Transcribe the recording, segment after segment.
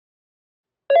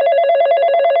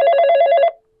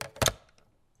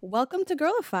Welcome to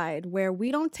Girlified, where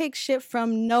we don't take shit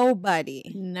from nobody.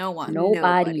 No one.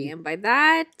 Nobody. And by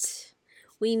that,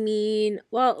 we mean,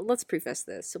 well, let's preface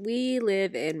this. We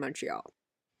live in Montreal.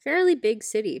 Fairly big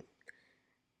city.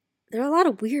 There are a lot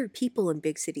of weird people in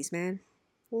big cities, man.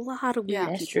 A lot of weird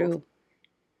people. That's true.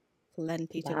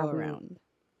 Plenty to go around.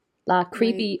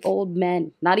 Creepy old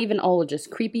men. Not even old,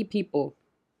 just creepy people.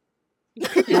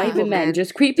 Not even men,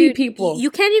 just creepy people.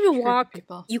 You can't even walk.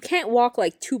 People. You can't walk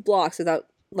like 2 blocks without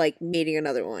like meeting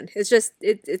another one. It's just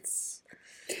it's.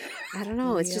 I don't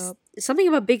know. It's just something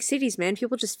about big cities, man.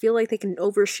 People just feel like they can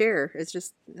overshare. It's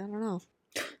just I don't know.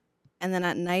 And then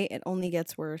at night, it only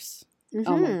gets worse.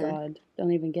 Mm-hmm. Oh my god.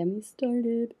 Don't even get me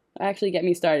started. Actually, get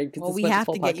me started. Well, we have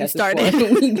to get you podcast is started.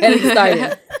 for. We get it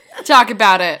started. Talk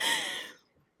about it.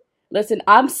 Listen,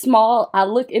 I'm small. I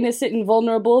look innocent and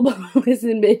vulnerable. But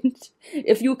listen, bitch.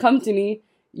 If you come to me,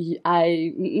 this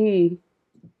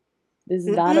is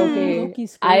not okay.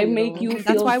 Loki's I scary, make though. you That's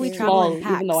feel why we travel small, in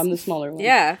packs. even though I'm the smaller one.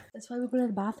 Yeah. That's why we go to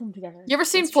the bathroom together. You ever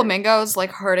seen That's true. flamingos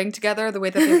like herding together the way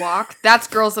that they walk? That's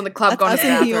girls in the club going to the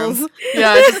Us in bathroom. heels.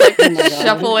 Yeah, just like Oh my God.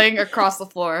 shuffling across the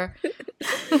floor.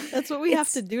 That's what we have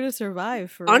to do to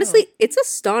survive. For Honestly, it's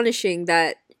astonishing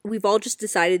that we've all just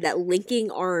decided that linking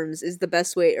arms is the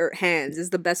best way, or hands is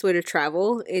the best way to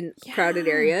travel in crowded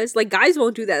Yeah. areas. Like, guys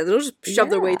won't do that. They'll just shove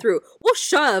their way Yeah. through. We'll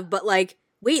shove, but like,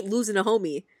 wait, losing a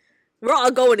homie. We're all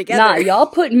going together. Nah, y'all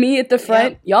put me at the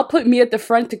front. Y'all put me at the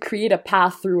front to create a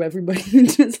path through everybody.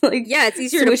 Just like Yeah, it's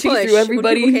easier to push swishing through when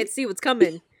everybody. people can't see what's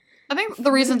coming. I think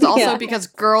the reason's also Yeah. because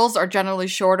girls are generally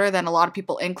shorter than a lot of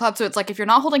people in clubs. So it's like, if you're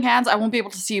not holding hands, I won't be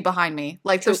able to see you behind me.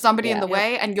 Like, there's somebody in the Yeah.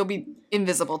 way and you'll be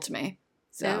invisible to me.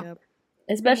 So, Yeah.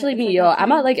 Especially It's me, like yo. that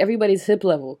I'm at thing. like everybody's hip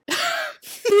level.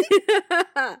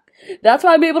 That's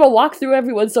why I'm able to walk through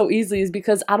everyone so easily, is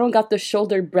because I don't got the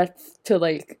shoulder breadth to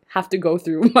like have to go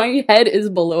through. My head is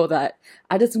below that.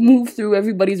 I just move through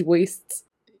everybody's waists.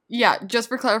 yeah, just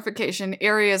for clarification,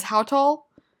 Ari is how tall?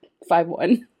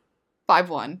 5'1".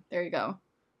 5'1". There you go.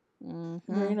 Mhm.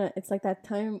 Marina, it's like that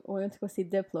time we went to go see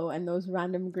Diplo and those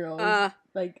random girls Uh,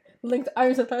 like linked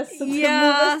arms with us to move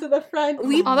Yeah. us to the front.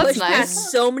 We Oh, that's pushed nice.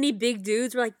 past so many big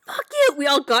dudes. We're like, fuck it. We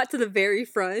all got to the very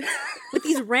front with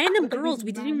these random girls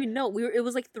we didn't even know. It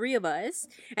was like 3 of us,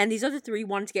 and these other 3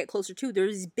 wanted to get closer too. There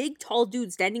was these big, tall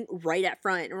dudes standing right at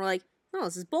front, and we're like, no,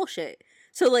 this is bullshit.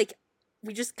 So like,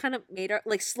 we just kind of made our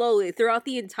like slowly throughout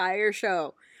the entire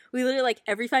show. We literally like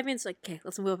every 5 minutes, like, okay,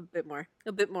 let's move up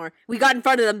a bit more. We got in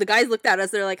front of them. The guys looked at us.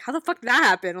 They're like, how the fuck did that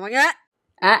happen? I'm like,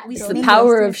 We It's still the need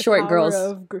power Girls, of the short power girls.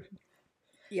 of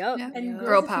yep. Yeah. and girls,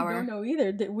 Girl if you power. don't know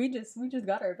either. We just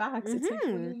got our backs. It's like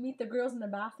when Mhm. you meet the girls in the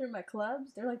bathroom at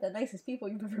clubs, they're like the nicest people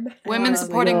you've ever met. Women Oh,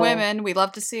 supporting yo. women. We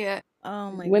love to see it.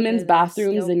 Oh my Women's goodness.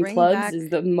 bathrooms Yo, in bring clubs back- is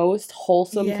the most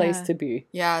wholesome place Yeah. to be.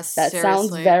 Yeah, That seriously.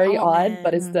 sounds very Oh, odd,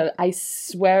 but it's man. I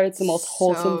swear it's the most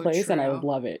wholesome So place, and I true.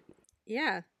 love it.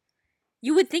 Yeah.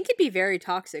 You would think it'd be very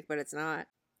toxic, but it's not.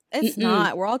 It's Mm-mm.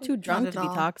 not. We're all too Not drunk at to be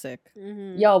all. toxic.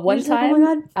 Mm-hmm. Yo, one just like, oh time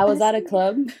my God, I was at a bestie.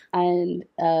 club and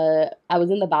I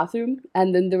was in the bathroom,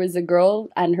 and then there was a girl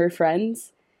and her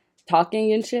friends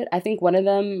talking and shit. I think one of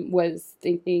them was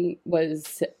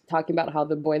talking about how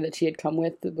the boy that she had come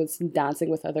with was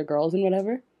dancing with other girls and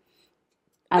whatever.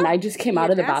 And I just came the out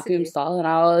of the bathroom audacity. stall and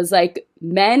I was like,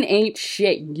 men ain't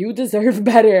shit. You deserve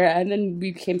better. And then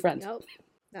we became friends. Yep.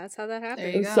 That's how that There happened.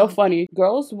 It you was go. so funny.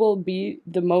 Girls will be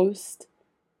the most,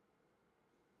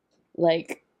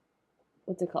 like,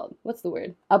 what's it called? What's the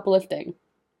word? Uplifting.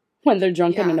 When they're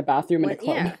drunk and Yeah. in a bathroom in a When-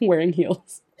 club yeah. wearing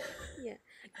heels.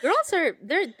 Girls are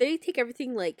they take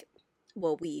everything like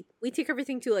we take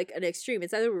everything to like an extreme.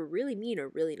 It's either we're really mean or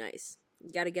really nice.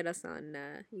 You gotta get us on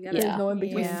you gotta Yeah. There's no in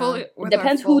between. We Yeah. fully. It with our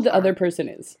depends full who the other heart. person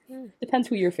is. Yeah. Depends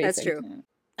who you're facing. That's true.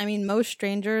 I mean, most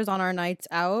strangers on our nights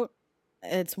out,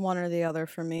 it's one or the other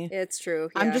for me. It's true.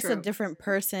 I'm yeah. just a True. different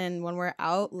person when we're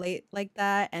out late like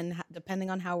that, and depending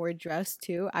on how we're dressed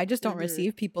too, I just don't Mhm.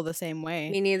 receive people the same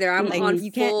way. Me neither. I'm Like, on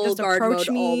you can't full just guard approach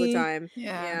mode all the me. time.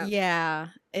 Yeah. Yeah,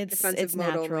 it's Defensive mode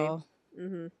only. natural.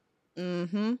 Mm-hmm.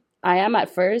 Mm-hmm. I am at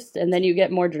first, and then you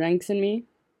get more drinks in me.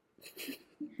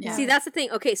 Yeah. See, that's the thing.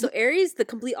 Okay, so Aries the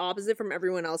complete opposite from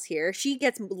everyone else here. She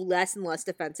gets less and less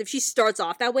defensive. She starts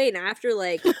off that way, and after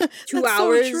like 2 That's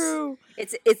hours, so true.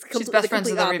 it's She's best friends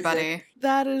with everybody.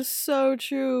 That is so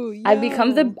true. I've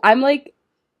become Yo. I'm like,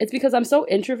 it's because I'm so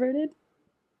introverted.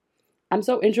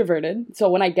 So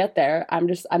when I get there, I'm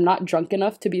not drunk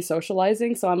enough to be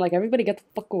socializing. So I'm like, everybody get the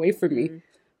fuck away from me. Mhm.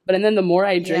 But and then the more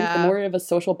I drink, the Yeah. more of a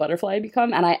social butterfly I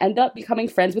become. And I end up becoming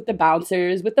friends with the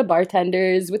bouncers, with the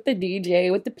bartenders, with the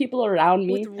DJ, with the people around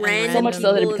me. with random So much so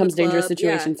that it people in becomes the dangerous club.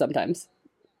 situation sometimes.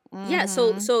 Yeah.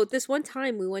 Mhm. So this one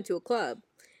time we went to a club,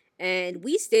 and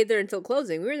we stayed there until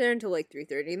closing. We were there until like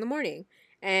 3:30 in the morning,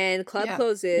 and club Yeah.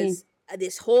 closes.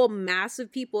 This whole mass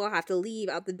of people have to leave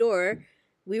out the door.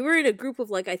 We were in a group of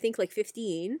like I think like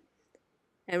 15,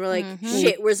 and we're like, Mhm.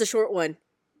 shit, where's the short one?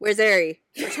 Where's Ari?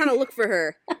 We're trying to look for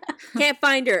her. Can't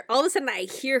find her. All of a sudden, I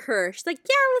hear her. She's like,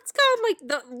 "Yeah, let's go." I'm like,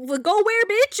 "The go where,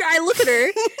 bitch?" I look at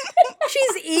her.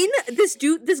 She's in this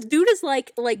dude. This dude is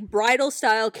like bridal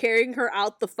style carrying her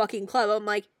out the fucking club. I'm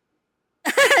like,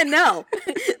 no.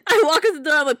 I walk in the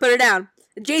door. I'm like, put her down.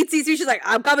 Jade sees me. She's like,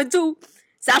 I'm coming too.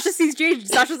 Sasha sees Jade.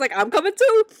 Sasha's like, I'm coming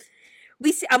too.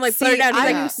 We see. I'm like, put her See, down. He's I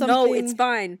like, knew no, something- it's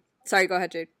fine. Sorry, go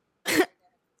ahead, Jade.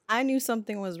 I knew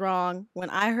something was wrong when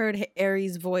I heard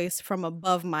Aries' voice from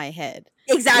above my head.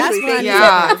 Exactly. That's when I thank knew you.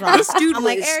 Yeah. something was wrong. This dude I'm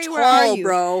was like, Ari, where are tall, you?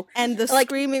 bro. And the Like-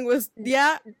 screaming was,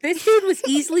 yeah. This dude was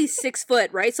easily 6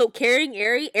 foot, right? So carrying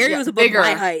Ari Yeah, was above bigger.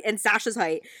 my height and Sasha's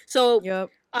height. So Yep.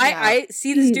 I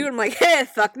see this dude. I'm like, hey,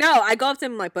 fuck no. I go up to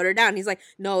him, I'm like, put her down. He's like,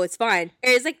 no, it's fine.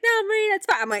 Ari's like, no, Marina, it's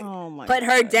fine. I'm like, Oh my put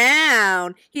her God.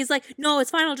 down. He's like, no,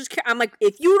 it's fine. I'll just. I'm like,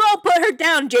 if you don't put her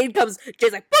down, Jade comes.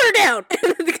 Jade's like, put her down.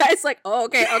 And the guy's like, oh,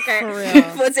 okay. For real.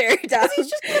 Puts Ari down. He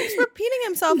just keeps repeating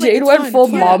himself. Jade "It's went fine, full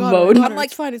it's fine, mom I got it, I mode. got I'm it, like-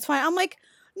 it's fine, it's fine. I'm like,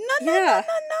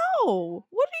 no.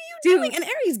 What are you Dude. doing? And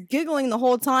Aries giggling the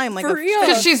whole time, like For a real. like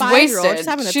a 'Cause she's 5-year-old, wasted. just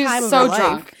having the She's time of so her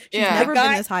drunk. life. She's Yeah. never Guy-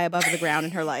 been this high above the ground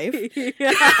in her life.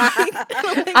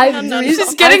 I No, she's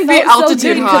she's getting the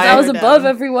altitude because high. I was Down. above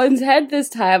everyone's head this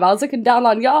time. I was looking down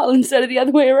on y'all instead of the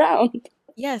other way around.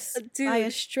 Yes, Dude. by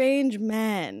a strange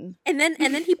man. And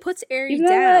then he puts Ari You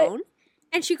know what? down.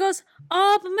 And she goes,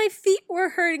 oh, but my feet were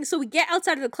hurting. So we get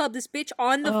outside of the club. This bitch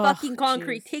on the Ugh, fucking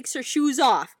concrete jeez. takes her shoes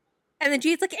off. And then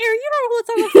Jade's like, Ari, you don't know what's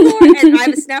on the floor. And I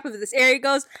have a snap of this. Ari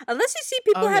goes, unless you see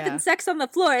people Oh, having yeah. sex on the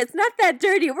floor, it's not that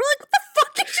dirty. We're like, what the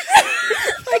fuck did you say?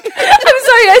 Like, I'm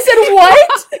sorry, I said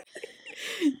what?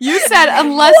 You said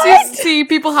unless you see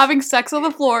people having sex on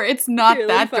the floor, it's not Here,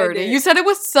 let me that find dirty. it. You said it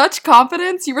with such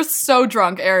confidence. You were so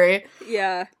drunk, Ari.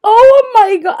 yeah. Oh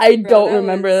my god, I Bro, don't that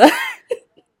remember was- that.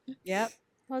 Yep.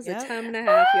 That was Yep. a time and a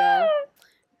half, y'all.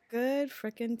 Good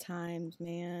freaking times,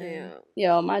 man. Yeah.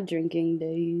 Yo, my drinking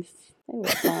days. They were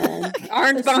fun.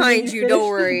 Aren't behind you, don't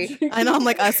worry. I know. I'm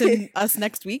like us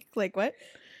next week. Like what?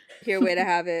 Here, way to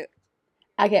have it.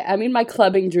 Okay, I mean my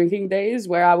clubbing drinking days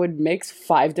where I would mix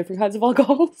 5 different kinds of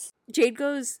alcohols. Jade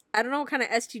goes, I don't know what kind of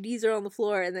STDs are on the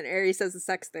floor, and then Ari says the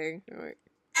sex thing. I'm like,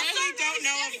 I really don't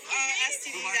know if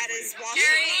STD that is washing.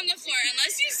 Harry on the floor.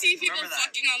 Unless you see people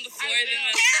fucking on the floor, then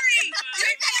that's... Harry!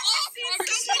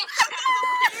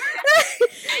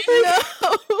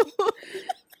 No.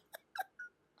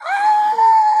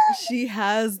 She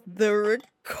has the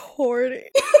recording.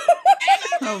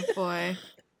 Oh boy.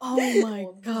 Oh my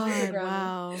god!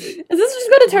 Wow. Is this just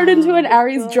going to turn into an Wow.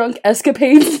 Aries drunk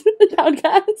escapades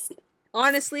podcast?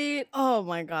 honestly, Oh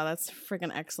my god! That's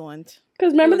freaking excellent.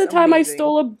 Because remember was the time amazing. I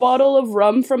stole a bottle of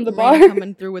rum from the Marina bar?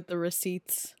 coming through with the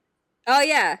receipts. oh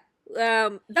yeah.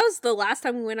 That was the last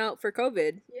time we went out for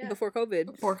COVID. Yeah. Before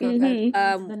COVID. Before COVID.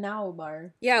 Mhm. The Now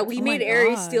bar. Yeah, we Oh made my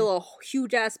Ari God. steal a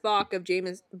huge ass bottle of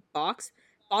Jameson,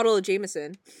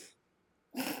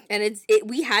 and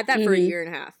we had that for a Mhm. year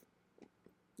and a half.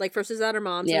 Like first it was at her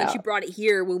mom's, and Yeah. then she brought it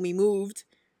here when we moved,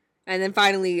 and then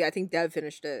finally I think Dev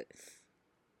finished it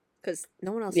because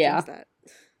no one else Yeah. drinks that.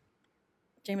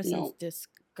 Jameson's No.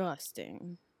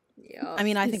 disgusting. Yeah, I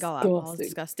mean, I think all alcohol is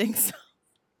Disgusting. disgusting.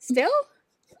 So still.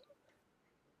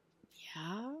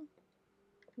 yeah.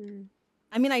 Mm.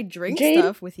 I mean, I drink Jade?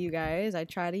 stuff with you guys. I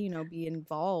try to, be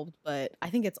involved, but I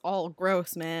think it's all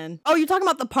gross, man. Oh, you're talking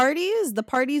about the parties? The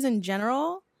parties in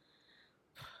general?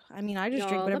 I mean, I just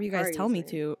drink No, whatever the you guys tell me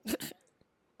parties, to.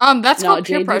 That's No, called Jade,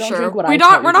 peer you don't pressure. drink what We I don't.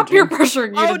 tell We're you not to peer drink.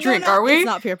 pressuring you to drink, are we? It's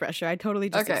not peer pressure. I totally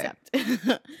just Okay.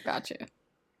 accept. Gotcha.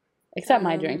 Except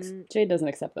my drinks. Um, Jade doesn't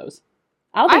accept those.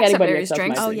 I don't think I accept anybody Aries accepts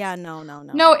drinks. my Oh drinks. yeah, no.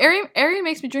 No, Ari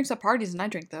makes me drinks at parties, and I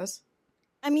drink those.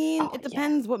 I mean, Oh, it yeah.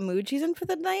 depends what mood she's in for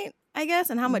the night, I guess,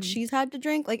 and how much Mhm. she's had to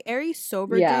drink. Like Aries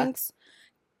sober Yeah. drinks,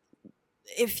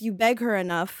 if you beg her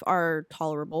enough, are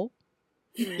tolerable.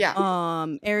 Yeah.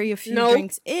 Ari, a few Nope.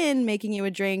 drinks in, making you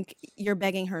a drink, you're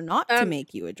begging her not to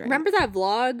make you a drink. Remember that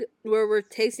vlog where we're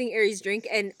tasting Ari's drink,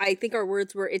 and I think our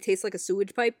words were, "It tastes like a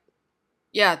sewage pipe."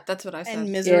 Yeah, that's what I said.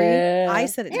 And misery. Yeah. I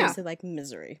said it Yeah. tasted like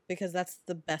misery because that's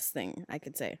the best thing I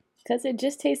could say. Because it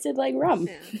just tasted like rum.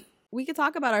 Yeah. We could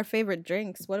talk about our favorite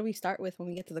drinks. What do we start with when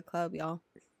we get to the club, y'all?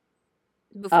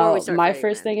 Before we Oh, start my fighting,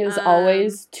 first man. thing is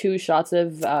always 2 shots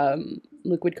of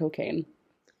liquid cocaine.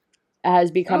 It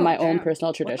has become Oh, my own damn. personal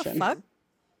What the tradition. fuck?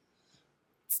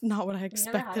 It's not what I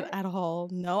expected at all.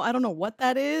 No, I don't know what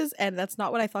that is, and that's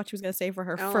not what I thought she was gonna say for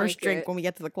her I don't first like drink it. when we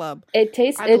get to the club. It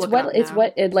tastes. I'd It's look it what. up It's now.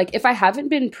 what. It like. If I haven't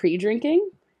been pre-drinking,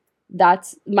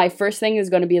 that's my first thing is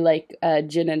going to be like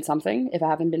gin and something if I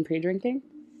haven't been pre-drinking.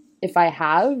 If I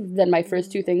have, then my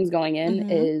first two things going in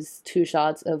is 2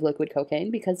 shots of liquid cocaine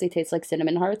because they taste like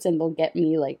cinnamon hearts and they'll get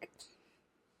me like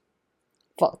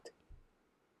fucked.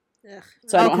 Ugh.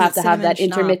 So I don't 'cause have it's to have that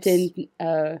cinnamon schnapps. intermittent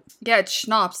Yeah, it's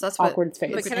schnapps. That's what. awkward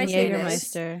face. But can I And say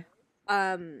this? Jägermeister.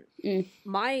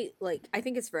 My I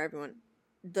think it's for everyone.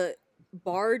 The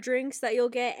bar drinks that you'll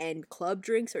get and club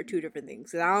drinks are 2 different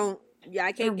things. 'Cause I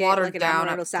They're can't get watered like an down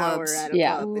Amarado at sour clubs. at a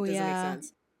Yeah. club. Ooh, It doesn't yeah. make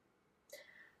sense.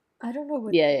 I don't know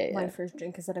what Yeah. my first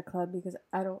drink is at a club because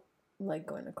I don't like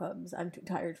going to clubs. I'm too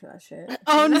tired for that shit.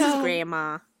 Oh This is no.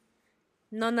 grandma.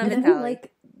 None of And it.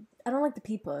 I don't like the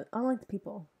people. I don't like the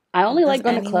people. I only Does like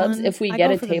going to clubs anyone- if we I get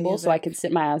go a for the table so I music. can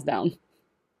sit my ass down.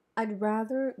 I'd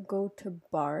rather go to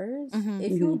bars. Mhm.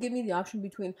 If you give me the option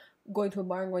between going to a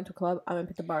bar and going to a club, I'm gonna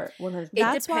pick the bar 100%.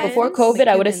 That's why depends. Before I think COVID,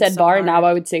 I would have Cubans said so bar. hard. Now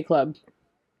I would say club.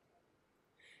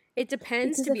 It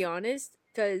depends, Because to of be honest,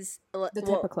 because the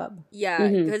type of club. yeah,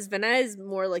 Mhm. because Vanna is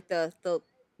more like the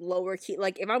lower key.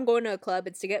 Like if I'm going to a club,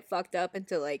 it's to get fucked up and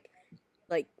to like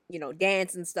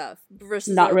dance and stuff.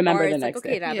 Versus Not a remember bar, the it's like, next okay,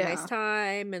 day. to have a Yeah. nice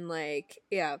time and like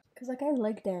Because like I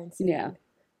like dancing. Yeah.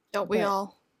 Don't we But-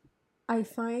 all? I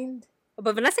find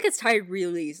But Vanessa gets tired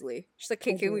really easily. She's like,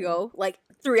 "Okay, I can we do. go?" Like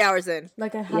 3 hours in.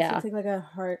 like I have Yeah. to take like a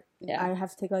heart. Yeah. I have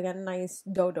to take like a nice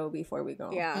dodo before we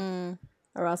go. Yeah. Mm.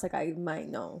 Or else like I might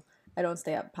know. I don't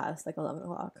stay up past like 11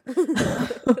 o'clock.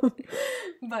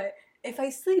 But if I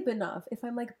sleep enough, if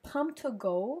I'm like pumped to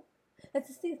go, that's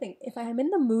the same thing. If I'm in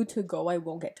the mood to go, I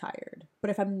won't get tired. But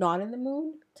if I'm not in the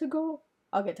mood to go,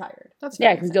 I'll get tired. That's Yeah,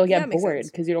 fair. because you'll Yeah, get that makes bored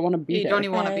sense. because you don't want to be You there. don't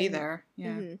even want to be And- there. Yeah.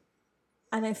 Mhm.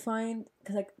 And I find,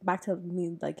 because like back to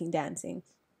me liking dancing,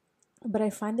 but I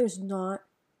find there's not,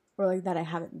 or like that I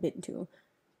haven't been to,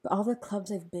 but all the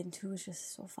clubs I've been to is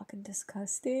just so fucking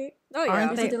disgusting. Oh yeah.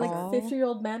 Aren't Is they it like all?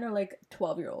 50-year-old men or like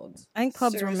 12-year-olds? I think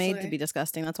clubs were made to Seriously. be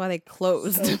disgusting. That's why they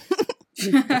closed.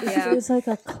 Yeah. There's like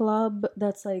a club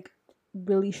that's like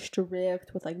really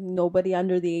strict with like nobody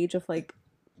under the age of like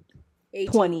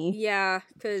 18. 20. Yeah,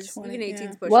 because 20, even 18's yeah.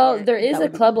 pushing Well, it. there is That a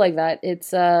would be- club like that.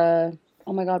 It's oh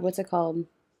my god, what's it called?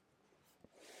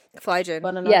 Flygen.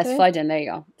 Buonanotte? Yes, Flygen. There you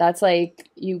go. That's like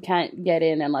you can't get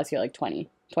in unless you're like 20,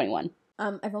 21.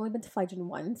 I've only been to Flygen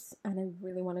once, and I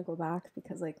really want to go back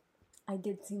because like I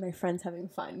did see my friends having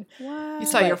fun. You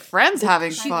saw But your friends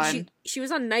having She, fun. she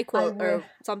was on NyQuil I or would-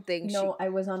 something. No, I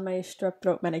was on my strep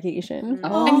throat medication.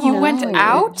 Oh, And you went no.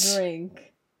 out?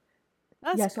 Drink.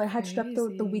 That's Yeah, so I had strep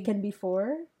throat the crazy. weekend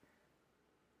before.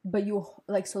 But you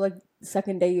like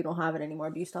second day you don't have it anymore,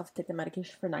 but you still have to take the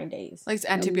medication for 9 days. Like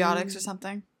antibiotics or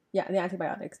something. Yeah, the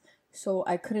antibiotics. So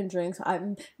I couldn't drink. So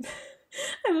I'm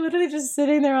literally just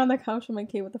sitting there on the couch. I'm like,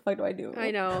 okay, what the fuck do I do?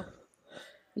 I know.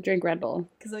 Drink Red Bull.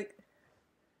 Because like,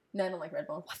 no, I don't like Red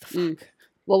Bull. What the Mm. fuck?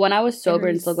 Well, when I was sober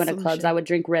Very and still going to some clubs, shit. I would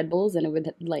drink Red Bulls and it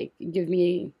would like give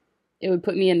me, it would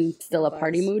put me in still a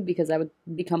party Buzz. mood because I would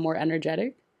become more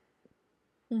energetic.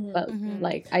 Mhm. But Mhm.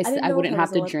 like didn't I know wouldn't if I have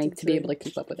was to allowed to drink to be able to drink.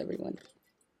 keep up with everyone.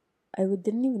 I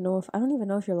didn't even know if I don't even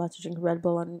know if you're allowed to drink Red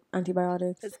Bull on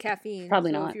antibiotics. It's caffeine.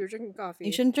 Probably so not. If you were drinking coffee,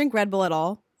 You shouldn't drink Red Bull at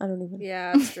all. I don't even.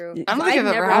 Yeah, that's true. I don't think I've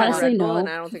ever never had had one. Honestly, Red Bull, no. and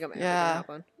I don't think I'm ever Yeah. gonna have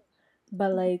one.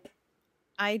 But like,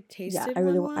 I tasted. yeah, I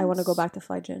really one I want to go once. back to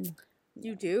Flygen.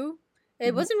 You do?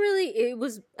 It wasn't really. It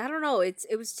was. I don't know. It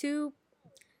was too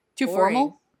Too boring.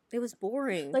 formal? It was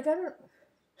boring. Like I don't.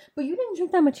 But you didn't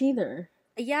drink that much either.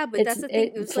 Yeah, but It's- that's the thing.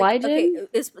 it- It was like, okay,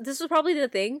 Flygen? this was probably the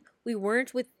thing. We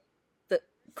weren't with the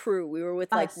crew. We were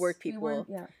with like Us, work we people. weren't-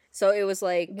 yeah. So it was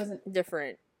like It wasn't.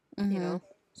 different. You Mhm. know,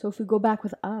 So if we go back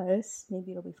with us,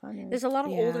 maybe it'll be fun. there's a lot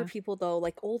of older Yeah. people though,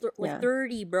 like older, like Yeah.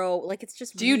 30, bro. Like it's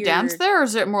just. Do you dance weird. there or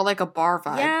is it more like a bar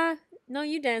vibe? Yeah, no,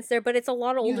 you dance there, but it's a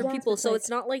lot of You older dance people, with, so like- it's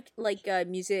not like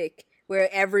music where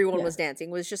everyone Yeah. was dancing.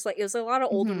 It was just like it was a lot of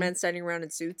older Mhm. men standing around in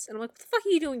suits, and I'm like, what the fuck are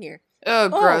you doing here? Oh,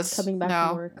 gross. Coming back no.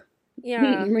 from work.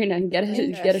 Yeah, Marina, get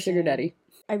a sugar daddy.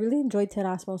 I really enjoyed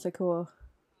Terasmo Secoa.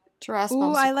 Terrace Ooh,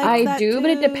 smells I so- like I that do,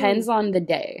 but it too. depends on the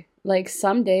day. Like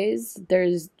some days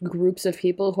there's groups of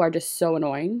people who are just so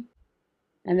annoying.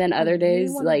 And then other really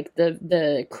days wanna- like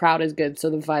the crowd is good, so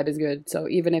the vibe is good. So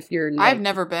even if you're I've like,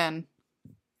 never been.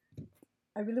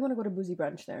 I really want to go to Boozy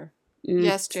Brunch there.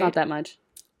 Yes, it's not Jade. that much.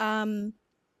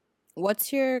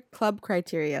 What's your club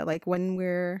criteria? Like when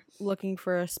we're looking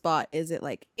for a spot, is it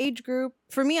like age group?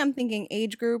 For me, I'm thinking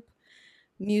age group,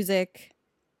 music,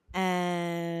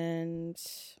 and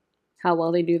How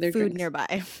well they do their food drinks.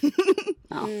 nearby.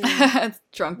 No.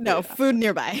 Drunk. No, food. food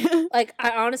nearby. Like,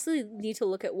 I honestly need to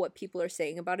look at what people are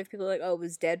saying about it. If people are like, oh, it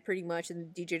was dead pretty much,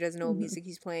 and the DJ doesn't know what music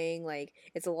he's playing. Like,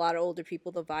 it's a lot of older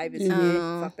people. The vibe is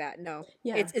Mhm. fuck that. No.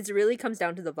 Yeah. It's really comes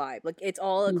down to the vibe. Like, it's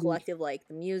all a Mhm. collective, like,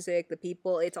 the music, the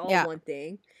people. It's all Yeah. one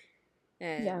thing.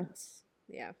 And,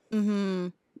 yeah. Mm-hmm.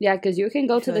 Yeah, because you can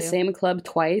go to feel the you. same club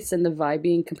twice and the vibe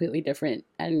being completely different.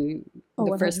 And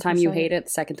Oh, the first time you 100%. hate it, the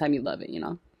second time you love it, you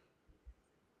know?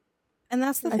 And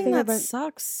that's the I thing think that about-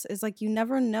 sucks is like you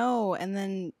never know, and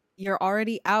then you're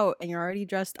already out and you're already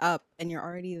dressed up and you're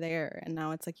already there, and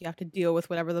now it's like you have to deal with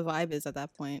whatever the vibe is at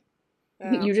that point.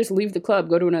 Yeah, You just leave the club,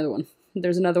 go to another one.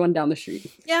 There's another one down the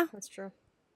street. Yeah. that's true.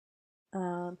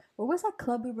 What was that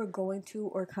club we were going to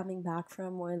or coming back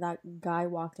from where that guy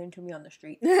walked into me on the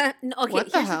street? No, okay,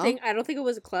 What the here's the hell? thing. I don't think it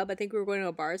was a club. I think we were going to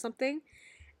a bar or something.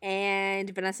 And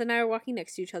Vanessa and I were walking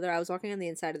next to each other. I was walking on the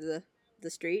inside of the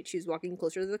street. She was walking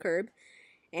closer to the curb.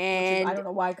 And I don't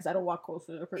know why, because I don't walk close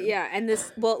to the curb. yeah, and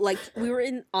this, well, like, we were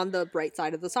on the right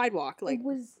side of the sidewalk. Like, it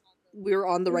was we were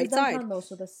on the it was right side. downtown, though,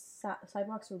 so the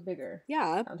sidewalks were bigger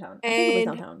Yeah. downtown. I think it was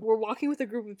And downtown. we're walking with a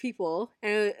group of people,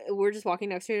 and we're just walking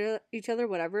next to each other,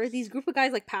 whatever. These group of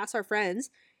guys, like, pass our friends,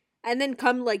 and then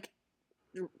come, like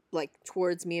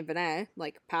towards me and Vanessa,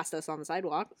 like, past us on the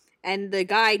sidewalk. And the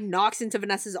guy knocks into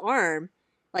Vanessa's arm,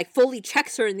 like, fully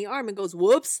checks her in the arm and goes,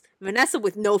 whoops. Vanessa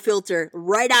with no filter.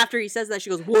 Right after he says that, she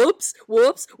goes, whoops,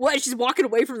 whoops, what? And she's walking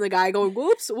away from the guy going,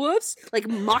 whoops, whoops, like,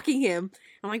 mocking him.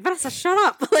 I'm like, Vanessa, shut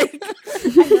up. Like,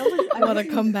 I wanna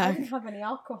come back. I didn't have any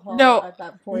alcohol No. at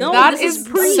that point. No, That this is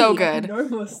pre. so Like a good.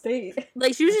 normal state.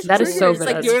 like, she was just That is so triggered. It's like,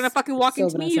 Vanessa. you're gonna fucking walk So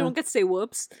into me, you Vanessa. don't get to say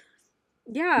whoops.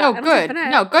 Yeah. No, and I was like, good. Vanessa-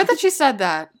 No, good that she said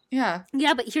that. Yeah.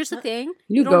 Yeah, but here's the thing.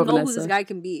 You don't go, know who Vanessa. this guy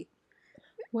can be.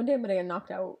 One day I'm gonna get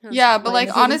knocked out. Yeah, but Like, like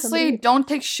hitting honestly, somebody? don't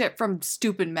take shit from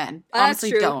stupid men. That's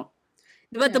Honestly, true. don't.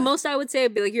 But the Yeah. most I would say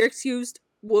would be like, you're excused,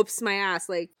 whoops my ass.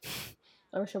 Like,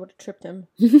 I wish I would have tripped him.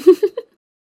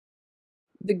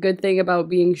 The good thing about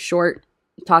being short,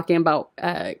 talking about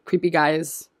creepy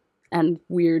guys and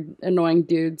weird, annoying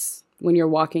dudes when you're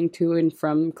walking to and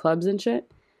from clubs and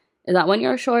shit, is that when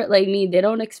you're short like me, they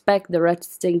don't expect the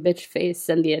resting bitch face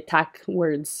and the attack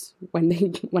words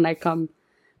when I come.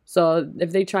 So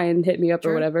if they try and hit me up or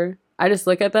True. whatever, I just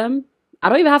look at them. I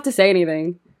don't even have to say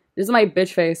anything. This is my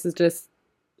bitch face. It's just,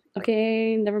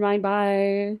 okay, never mind,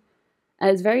 bye. And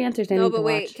it's very entertaining no, to but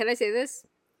wait, watch. can I say this?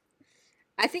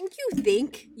 I think you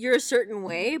think you're a certain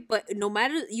way, but no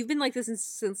matter, you've been like this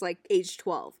since like age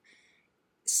 12.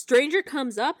 Stranger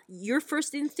comes up, your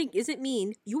first instinct isn't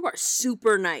mean. You are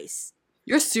super nice.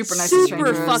 You're super nice to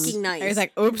Super strangers. fucking nice. He's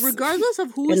like, oops. Regardless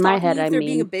of who's In my talking head, to you, I if they're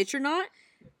being a mean- bitch or not,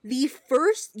 the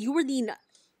first, you were the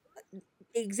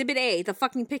exhibit A, the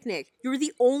fucking picnic. You were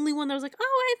the only one that was like,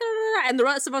 oh, hey, da, da, da," and the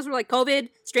rest of us were like, COVID,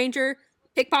 stranger,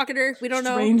 pickpocketer, we don't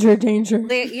know. Stranger danger.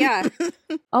 Yeah.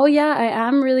 Oh yeah, I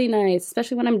am really nice,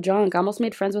 especially when I'm drunk. I almost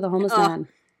made friends with a homeless Oh. man.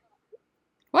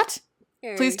 What?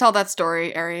 Please tell that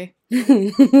story, Ari.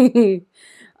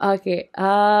 Okay.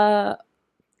 I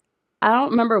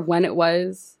don't remember when it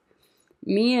was.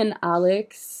 Me and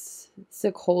Alex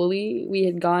Sicoli, we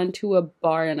had gone to a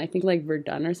bar in I think like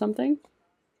Verdun or something.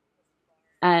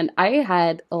 And I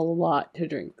had a lot to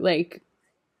drink. Like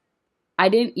I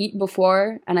didn't eat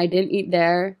before and I didn't eat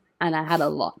there and I had a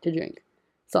lot to drink.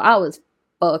 So I was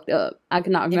fucked up. I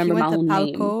could not If you remember my went to own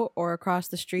name. Palco or across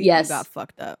the street, Yes. you got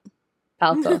fucked up.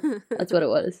 Palco. That's what it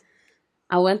was.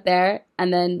 I went there,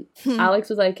 and then Alex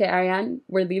was like, "Okay, Ariane,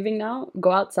 we're leaving now.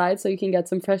 Go outside so you can get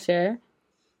some fresh air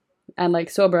and like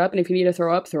sober up. And if you need to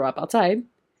throw up outside."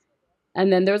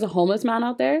 And then there was a homeless man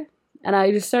out there, and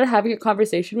I just started having a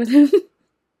conversation with him.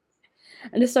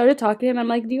 And just started talking to him. I'm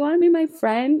like, "Do you want to be my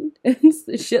friend?" And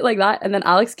shit like that. And then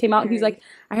Alex came out, and he's like,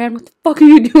 "Ariane, what the fuck are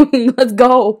you doing? Let's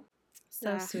go."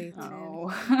 So Ah, sweet.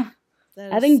 Oh.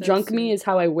 That I is think so drunk me sweet. is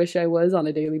how I wish I was on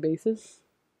a daily basis.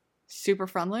 Super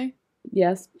friendly.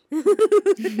 Yes.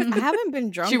 I haven't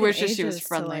been drunk. She in wishes she was ages to,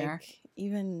 friendlier. like,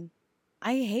 even,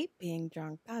 I hate being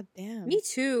drunk. God damn. Me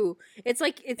too. It's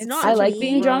like, it's It's not I like me.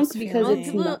 being drunk gross because feeling. it's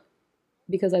People- not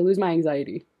because I lose my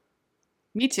anxiety.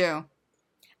 Me too.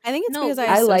 I think it's No, because I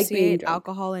I like being associate drunk.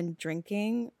 alcohol and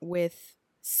drinking with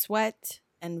sweat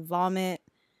and vomit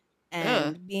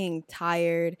and being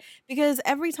tired. Because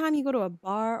every time you go to a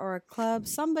bar or a club,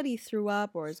 somebody threw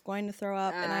up or is going to throw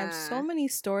up, and I have Ah. so many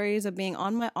stories of being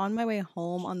on my way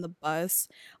home on the bus,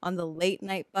 on the late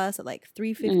night bus at like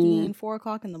 3:15, 4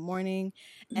 o'clock in the morning,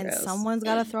 and Gross. someone's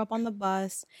got to throw up on the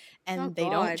bus, and Oh, they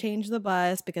God. don't change the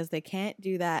bus because they can't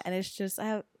do that, and it's just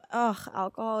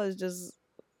alcohol is just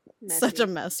such a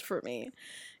Messy. mess for me.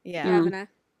 Yeah, Yeah. Vanessa?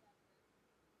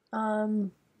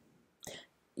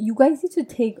 you guys need to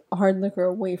take hard liquor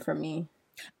away from me.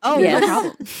 Oh, Yes. no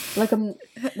problem. Like I'm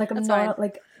That's not fine.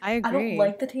 like I I agree. don't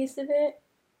like the taste of it.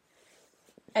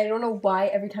 I don't know why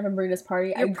every time I'm bringing this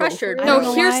party, You're I pressured. Go for I it. No, don't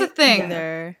know here's why the thing.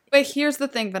 either. But here's the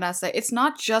thing, Vanessa. It's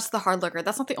not just the hard liquor.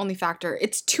 That's not the only factor.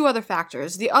 It's two other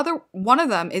factors. The other one of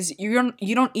them is you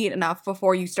don't eat enough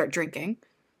before you start drinking.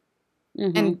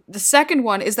 Mhm. And the second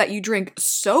one is that you drink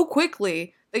so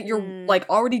quickly that you're like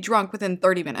already drunk within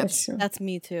 30 That's minutes. true. That's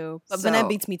me too. But So, Vanette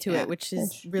beats me to yeah. it, which is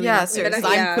That's- really Yeah, unfair, 'cause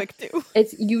seriously. Yeah. I'm quick too.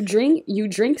 It's you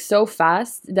drink so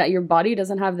fast that your body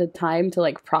doesn't have the time to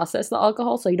like process the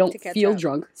alcohol, so you don't To catch feel up.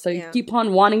 drunk. So you Yeah. keep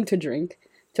on wanting to drink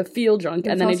to feel drunk,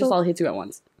 There's and then it just also- all hits you at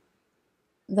once.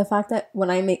 The fact that when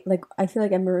I make like I feel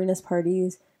like at Marina's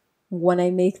parties, when I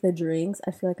make the drinks,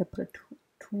 I feel like I put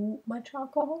too much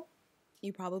alcohol,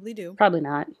 You probably do. Probably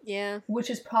not. Yeah. which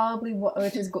is probably what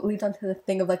leads on to the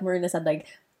thing of like Marina said, like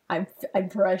I'm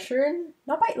pressured,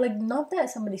 not that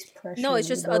somebody's pressured. No, it's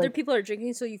just but, other like, people are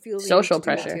drinking, so you feel the Social need to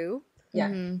do it pressure. too. Yeah,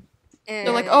 Mhm. And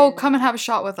They're like, oh, come and have a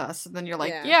shot with us. And then you're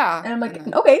like, Yeah. yeah. and I'm like,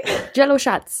 then- okay, Jello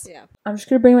shots. Yeah. I'm just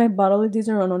gonna bring my bottle of Di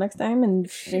Serono next time and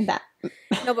drink that.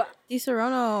 No, but Di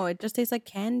Serono, it just tastes like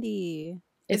candy.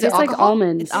 It Is it tastes like alcohol?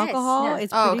 almonds. It's alcohol. Yeah.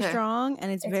 It's Oh, pretty okay. strong,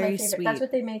 and it's It's very my favorite. sweet. That's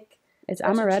what they make. It's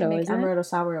That's what you amaretto, make isn't it? amaretto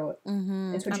sour with.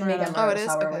 Mm-hmm. It's what you make amaretto Oh, it is?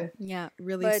 sour Okay. with. Yeah,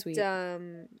 really but sweet.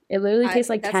 It literally I- tastes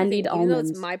like that's the thing, candied even though almonds.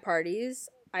 it's my parties,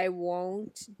 I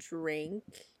won't drink.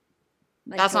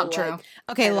 That's until, not true. like,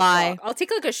 Okay, 10 lie. o'clock. I'll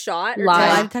take like a shot. Or Lie. The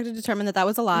two. lie detector determined that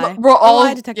was a lie. We're The all,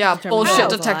 lie detector yeah, determined bullshit that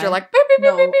was a detector, lie. like, beep, beep, beep,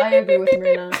 No, beep, beep, I beep, agree beep, with beep.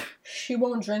 Marina. She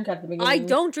won't drink at the beginning. I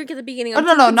don't drink at the beginning. Oh, I'm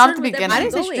no, too no, not at concerned the with beginning. I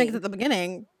everyone didn't say she drinks going. at the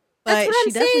beginning, That's but what she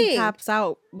I'm definitely saying. taps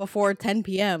out before 10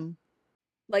 p.m.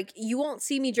 Like you won't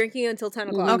see me drinking until 10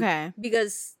 o'clock. Okay.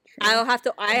 Because I have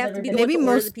to be the one Maybe to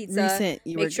order most the pizza, recent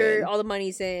you were make sure good. all the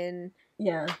money's in.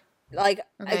 Yeah. Like,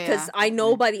 Okay, because yeah. I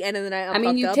know by the end of the night I'm I mean,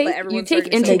 fucked you up, take but you everyone's take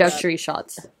starting to sober up. introductory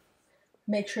shots.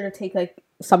 Make sure to take like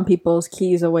some people's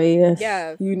keys away if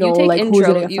Yeah. you know You take like who's intro.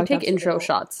 gonna get You fucked take up so they intro don't.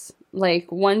 shots. Like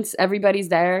once everybody's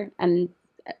there, and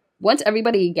once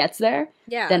everybody gets there,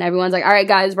 Yeah. then everyone's like, "All right,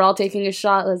 guys, we're all taking a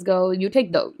shot. Let's go." You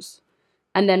take those,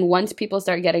 and then once people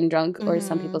start getting drunk or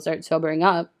some Mhm. people start sobering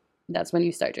up, that's when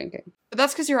you start drinking. But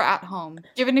that's because you're at home.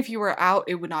 Given if you were out,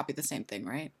 it would not be the same thing,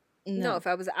 right? no, if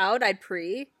I was out, I'd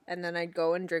pre, and then I'd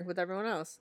go and drink with everyone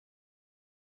else.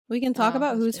 We can talk Oh,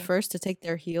 about that's who's true. first to take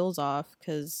their heels off,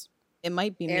 because it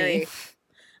might be Airy. me.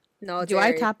 No, it's Do I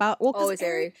Airy. tap out? Well, 'cause Always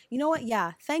Airy. You know what?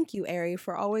 Yeah. Thank you, Ari,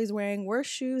 for always wearing worse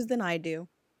shoes than I do.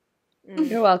 Mm.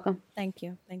 You're welcome. Thank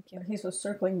you. Thank you. Okay, so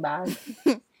circling back,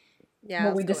 Yeah.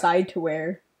 what we let's go decide to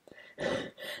wear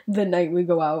the night we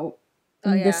go out, Oh,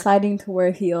 and yeah. deciding to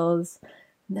wear heels,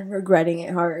 then regretting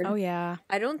it hard. Oh, yeah.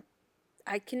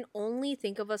 I can only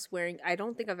think of us wearing. I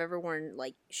don't think I've ever worn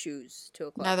like shoes to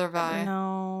a club. Neither have I.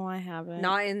 No, I haven't.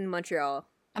 Not in Montreal.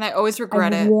 And I always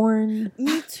regret I've it. worn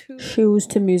Me too. shoes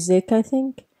to music, I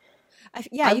think.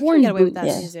 Yeah, I've you worn can get away with that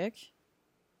boots. music.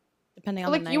 Depending But,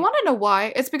 on like, the night. you want to know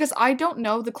why? It's because I don't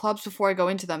know the clubs before I go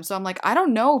into them. So I'm like, I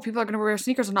don't know if people are going to wear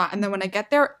sneakers or not. And then when I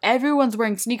get there, everyone's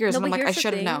wearing sneakers. No, and I'm but like, I here's the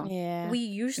should have thing. known. Yeah. We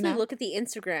usually No. look at the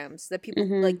Instagrams that people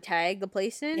Mhm. like tag the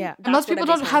place in. Yeah. And That's most what I people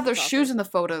base don't my have their outfits off shoes of. in the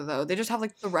photo, though. They just have,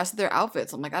 like, the rest of their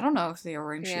outfits. I'm like, I don't know if they are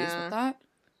wearing shoes Yeah. with that.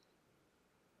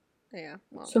 Yeah.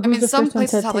 Well, So I mean, who's the some first one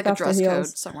places to have, take like, a off their dress code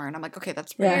heels? somewhere. And I'm like, okay,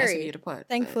 that's pretty Yeah. nice of Very. you to put. but-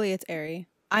 Thankfully, it's Ari.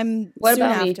 I'm What soon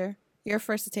about me? after. You're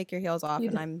first to take your heels off, You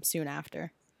and do. I'm soon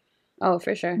after. Oh,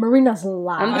 for sure. Marina's I'm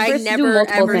loud. the I first to do never,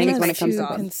 multiple ever things take when my it comes shoes to off.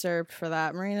 them. Conserved for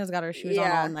that. Marina's got her shoes on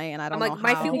Yeah. all night, and I I'm don't like, know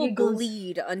my how. feet will It goes-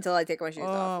 bleed until I take my shoes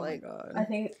off. Oh my Like, god. I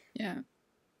think Yeah.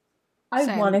 I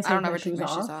Same. want to I take don't my ever take shoes my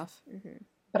shoes off, off. mhm.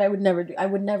 but I would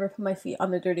never put my feet on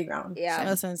the dirty ground. yeah.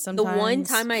 Listen, The sometimes one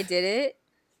time I did it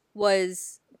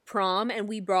was prom, and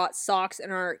we brought socks in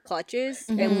our clutches,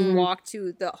 and we Mhm. walked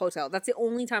to the hotel. That's the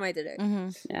only time I did it.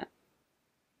 Mhm.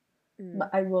 Mm. But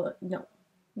I will no.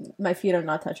 My feet are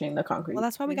not touching the concrete. Well,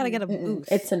 that's why we gotta get a Mm-mm.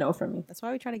 booth. It's a no for me. That's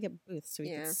why we try to get booths so we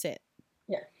Yeah. can sit.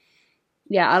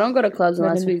 Yeah, I don't go to clubs But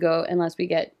unless then- we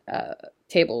get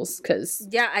tables because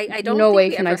Yeah, I don't. No think way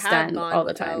we can I ever have stand gone all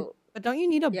the time. without But don't you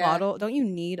need a Yeah. bottle? Don't you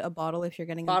need a bottle if you're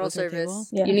getting Bottle a booth or service. table?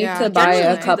 Yeah. you need Yeah. to buy a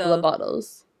Generally, couple though. of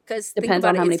bottles. Because Depends think about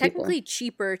on how it, many it's people. technically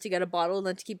cheaper to get a bottle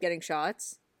than to keep getting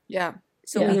shots. Yeah.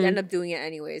 So Yeah. we Mhm. end up doing it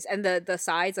anyways. And the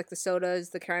sides, like the sodas,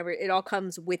 the cranberry, it all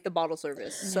comes with the bottle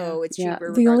service. So it's Yeah.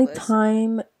 cheaper. The only regardless.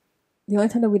 time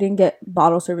that we didn't get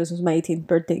bottle service was my 18th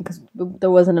birthday because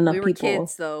there wasn't enough we were people.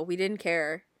 kids though, we didn't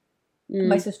care.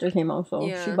 My Mm. sister came also. She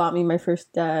Yeah. bought me my first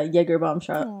Jaeger bomb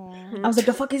shot. Aw. I was like,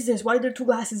 the fuck is this? Why are there two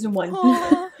glasses in one?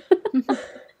 Aw. I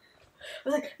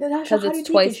was like, Natasha, 'Cause how it's do you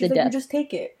take twice it? She's the like, you death. just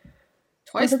take it. I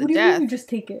Twice was like, the what do you mean death. you just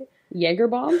take it? Jaeger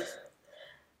bombs?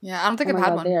 Yeah, I don't think Oh I've my had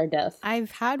God, one. they are death.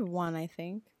 I've had one, I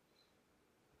think.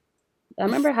 I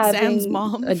remember Sam's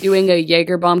mom. doing a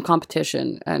Jaeger bomb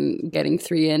competition and getting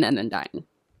 3 in and then dying.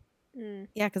 Mm.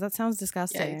 Yeah, because that sounds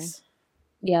disgusting. Yikes.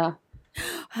 Yeah.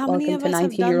 How many Welcome of to us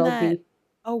have done 19-year-old that? me.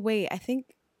 Oh wait, I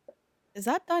think is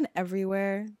that done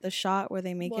everywhere? The shot where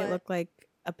they make What? it look like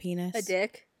a penis. A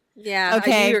dick. Yeah. I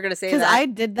Okay, knew you were gonna say because that. I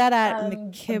did that at A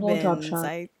blowjob McKibben's. shot.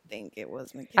 I think it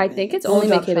was McKibben's. I think it's only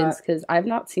Blowjob McKibben's shot. because I've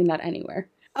not seen that anywhere.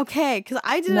 okay because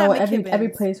I did No, it at McKibben's. every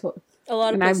place will. A lot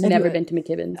of And I've places never do it. been to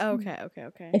McKibben's.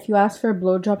 Okay. If you ask for a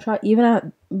blowjob shot, even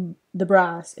at the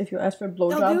brass, if you ask for a They'll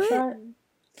do blowjob it? shot,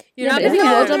 You're Yeah, not but gonna isn't get a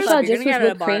it at blowjob a shot club. You're just gonna with get it at a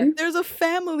whipped bar. cream? There's a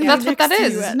family. That's what next that to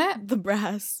is, you at isn't it? The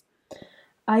brass.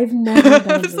 I've never done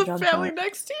a There's a blowjob family shot.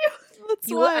 next to you. That's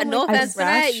You why I'm no like, offense the to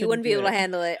brass that, you should wouldn't be do able to it.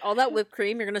 handle it. All that whipped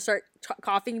cream, you're gonna start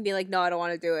coughing and be like, "No, I don't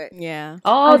want to do it." Yeah.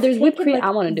 Oh, I've there's whipped taken, cream. I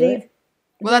want to do they've- it.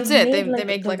 Well, that's it. they've They made,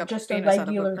 make like a just a penis out of whipped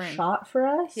regular cream. shot for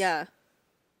us. Yeah.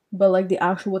 But like the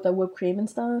actual with the whipped cream and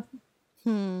stuff.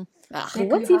 Hmm. Ugh. Yeah,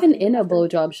 What's you have even to- in you a have to-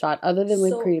 blowjob shot other than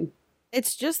whipped So- cream?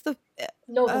 It's just the.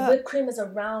 No, the Uh, whipped cream is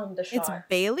around the It's shot.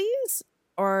 Bailey's,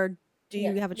 or do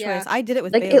you Yeah. have a choice? Yeah. I did it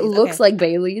with Like, Bailey's. it looks okay. like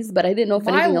Bailey's, but I didn't know if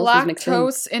My anything else was mixed in.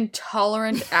 lactose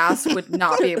intolerant ass would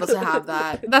not be able to have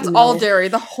that. That's No. all dairy,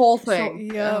 the whole thing.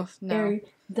 So, yeah. Ugh, no. Ari,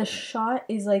 the shot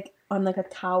is like on like a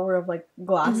tower of like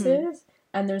glasses,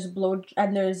 and there's There's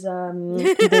there's a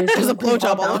whipped cream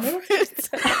blowjob all down over it.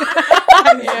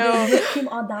 it. There's whipped cream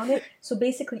all down it. So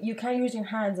basically, you can't use your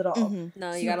hands at all. Mhm.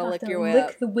 No, So you gotta have lick to your way lick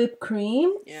up. the whipped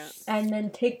cream, Yeah. and then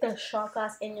take the shot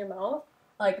glass in your mouth,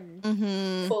 like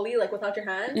Mhm. fully, like without your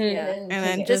hands, Mm. and And take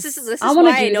then it. just- This is I wanna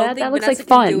why I do don't that. think That looks Vanessa like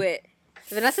can do fun. it.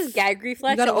 Vanessa's gag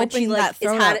reflex. gotta and when she open like that is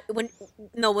throat had up.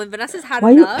 when Vanessa's had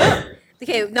Why you- enough.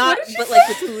 Okay, not but like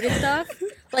with food and stuff.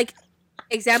 Like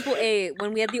example A,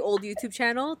 when we had the old YouTube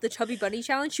channel, the Chubby Bunny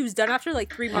challenge, she was done after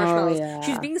like 3 marshmallows. She was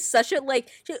yeah. being such a like,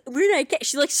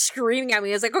 she's like screaming at me.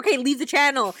 I was like, okay, leave the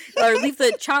channel or leave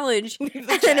the challenge. And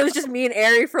then it was just me and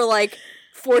Ari for like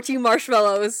 14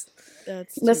 marshmallows.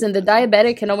 That's Listen, the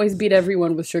diabetic can always beat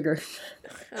everyone with sugar.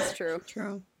 That's true.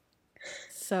 true.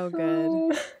 So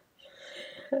good.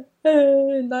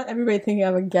 Not everybody thinking I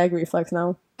have a gag reflex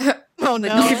now. Oh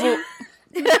no. People-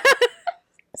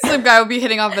 Some guy will be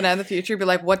hitting on Vanessa in the future, be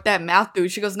like, "What that mouth do?"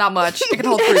 She goes, "Not much. It can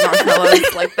hold 3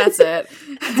 marshmallows. Like that's it."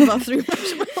 It's about 3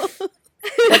 marshmallows.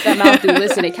 What that mouth do?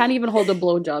 Listen, it can't even hold a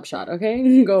blowjob shot,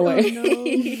 okay? Go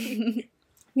away.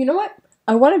 You know what?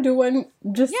 I want to do one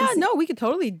just Yeah, to see, no, we could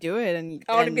totally do it. And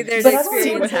I wanna be there to but I don't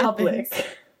experience want to do it in what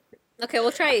public. Okay,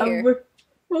 we'll try it here.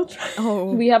 We'll try. Oh,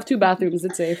 We have 2 bathrooms.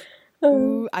 It's safe.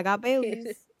 ooh, I got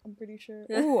Bailey's. I'm pretty sure.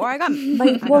 Ooh, or I got.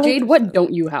 Like, I well, got- Jade, what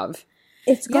don't you have?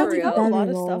 It's Yeah, got we to got be a lot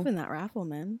of low. stuff in that raffle,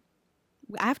 man.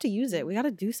 I have to use it. We got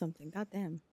to do something. God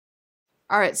damn.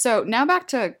 All right, so now back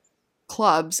to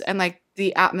clubs and like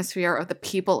the atmosphere of the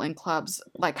people in clubs.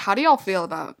 Like, how do y'all feel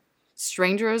about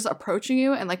strangers approaching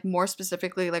you, and like more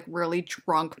specifically, like really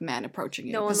drunk men approaching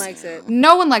you? No one 'Cause likes it.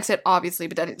 No one likes it, obviously.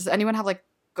 But does anyone have like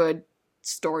good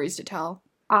stories to tell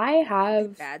I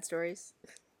have Bad stories.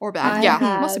 or bad? I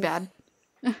Yeah, mostly have-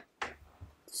 bad.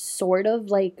 sort of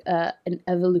like an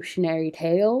evolutionary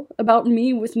tale about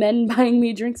me with men buying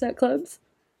me drinks at clubs.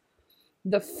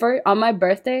 The first on my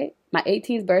birthday, my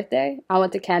 18th birthday, I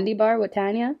went to Candy Bar with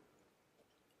Tanya.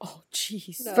 Oh,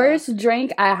 jeez. No. First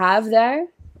drink I have there,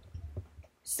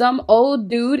 some old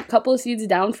dude, couple seats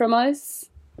down from us,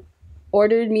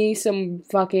 ordered me some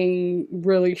fucking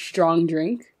really strong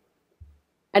drink.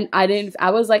 And I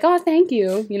was like, oh, thank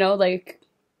you. You know, like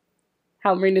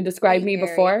how Marina described me Very.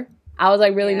 before. I was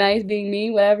like really Yeah. nice, being me,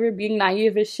 whatever, being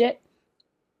naive as shit.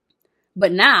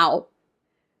 But now,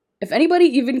 if anybody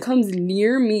even comes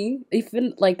near me,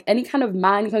 even like any kind of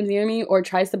man comes near me or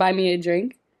tries to buy me a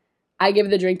drink, I give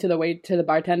the drink to the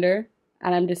bartender,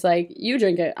 and I'm just like, you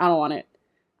drink it. I don't want it.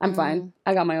 I'm fine.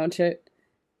 I got my own shit.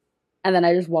 And then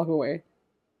I just walk away.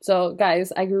 So,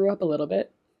 guys, I grew up a little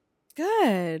bit.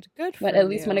 Good. Good for But at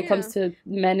least you. when it comes to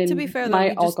men and To be fair, though, my we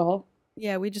just- alcohol.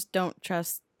 Yeah, we just don't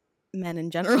trust men in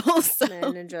general. So.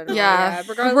 Men in general. Yeah,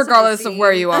 regardless, regardless of, of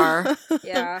where you are. the scene.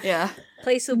 Yeah. Yeah.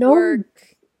 Place of No.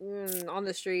 work. On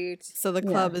the street. So the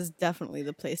club is definitely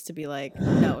the place to be like,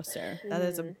 no, sir. That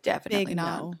is a Definitely big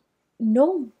not.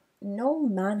 no. No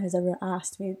man has ever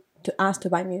asked me to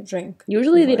buy me a drink,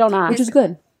 Usually they don't which ask. is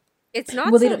good. It's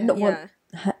not Well, they so, don't know what-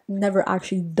 yeah. Never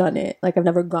actually done it. Like I've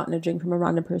never gotten a drink from a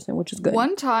random person, which is good.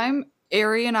 One time,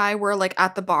 Ari and I were like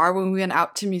at the bar when we went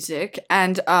out to music,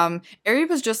 and Ari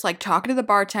was just like talking to the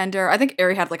bartender. I think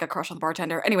Ari had like a crush on the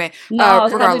bartender. Anyway, No, I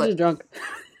was probably regardless. just drunk.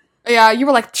 Yeah, you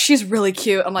were like, she's really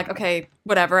cute. I'm like, okay,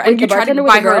 whatever. Wait, And the you tried to bartender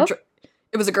was buy a her. girl?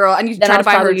 It was a girl, and you Then I tried to was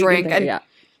buy her a probably drink, using and yeah.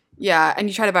 Yeah, and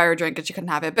you tried to buy her a drink and she couldn't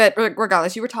have it. But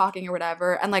regardless, you were talking or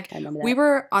whatever, and like I remember that. we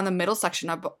were on the middle section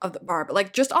of the bar, but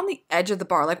like just on the edge of the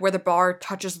bar, like where the bar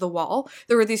touches the wall,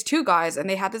 there were these two guys, and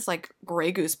they had this like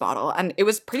Grey Goose bottle, and it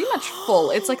was pretty much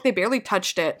full. It's like they barely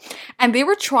touched it, and they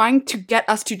were trying to get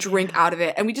us to drink out of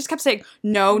it, and we just kept saying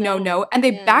no, no, no, and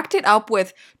they backed it up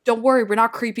with, "Don't worry, we're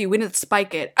not creepy. We didn't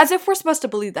spike it," as if we're supposed to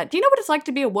believe that. Do you know what it's like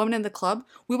to be a woman in the club?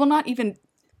 We will not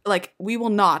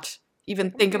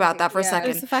even think about that for a Yeah. second.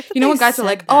 It's the fact that You know they when guys are said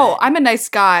like, "Oh, that. I'm a nice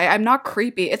guy. I'm not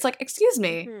creepy." It's like, excuse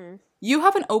me. Mhm. You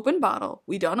have an open bottle.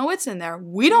 We don't know what's in there.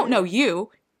 We don't know you.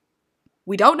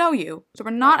 We don't know you. So we're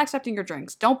not accepting your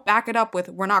drinks. Don't back it up with,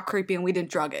 "We're not creepy and we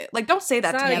didn't drug it." Like, don't say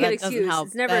that It's to not me. a that good doesn't excuse. help.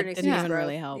 It's never That an didn't excuse, even bro.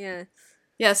 really help. Yeah.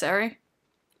 Yes, Ari? Do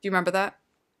you remember that?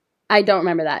 I don't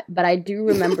remember that, but I do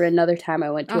remember another time I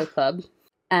went to a club,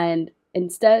 and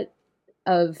instead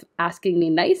of asking me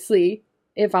nicely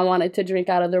if I wanted to drink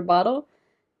out of their bottle,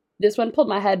 this one pulled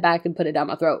my head back and put it down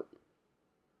my throat.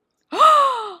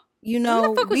 You the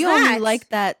know, fuck was we only that? like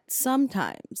that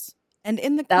sometimes. And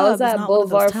in the That club was is at not one of those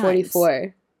Boulevard times.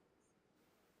 44.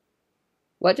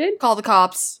 What, Jade? Call the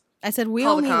cops. I said we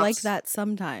Call the only like cops. that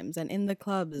sometimes, and in the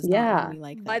club is Yeah. not when we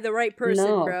like that. By the right person,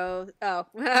 No. bro. Oh.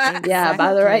 Yeah,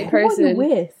 by the right Exactly. Who are you person.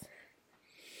 with?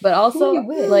 But also, you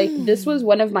with? like, this was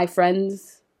one of my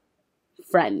friends'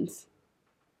 friends.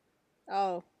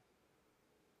 Oh.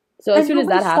 So as And soon as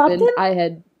that nobody stopped happened,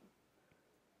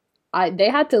 him? they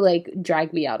had to, like,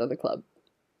 drag me out of the club.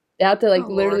 They had to, like, Oh,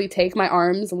 literally Lord. take my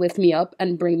arms, lift me up,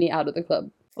 and bring me out of the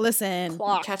club. Listen,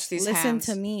 Clock. Catch these listen hands.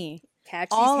 to me. Catch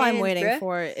these All I'm hands, waiting bruh.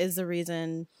 for is the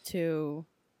reason to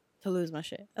lose my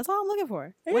shit. That's all I'm looking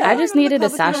for. Yeah. When I am just gonna go to needed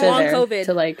the a club with Sasha you? Long there COVID.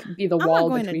 to, like, be the I'm wall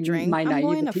not going to between drink. my I'm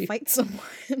going to naivety. fight someone.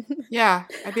 Yeah.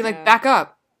 I'd be like, Yeah. back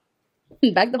up.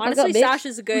 Back the fuck Honestly, up, bitch.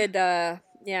 Sasha's a good,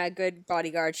 good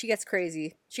bodyguard. She gets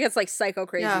crazy. She gets like psycho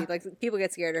crazy. Yeah. Like people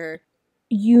get scared of her.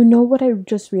 You know what I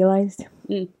just realized?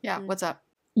 Yeah, what's up?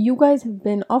 You guys have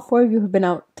been, all four of you have been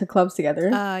out to clubs together.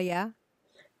 Yeah.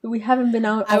 We haven't been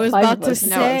out. I all was five about of to us.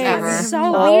 No, say. never. we have So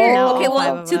not weird. been out Okay, all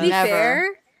well, five of to be us. Never. fair,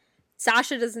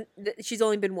 Sasha doesn't. She's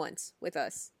only been once with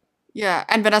us. Yeah,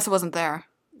 and Vanessa wasn't there.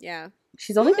 Yeah.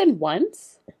 She's only been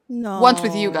once? No. Once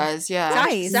with you guys, yeah.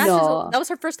 Nice. No. That was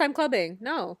her first time clubbing.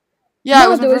 No. Yeah, it no,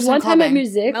 was my there first was one time at clubbing.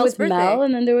 Music Mel's with birthday. Mel,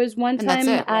 and then there was one And that's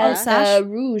time it. at Sash?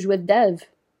 Rouge with Dev.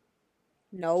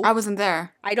 No. I wasn't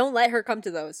there. I don't let her come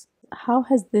to those. How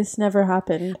has this never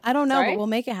happened? I don't know, Sorry? but we'll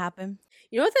make it happen.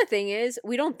 You know what the thing is?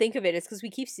 We don't think of it. It's because we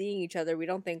keep seeing each other. We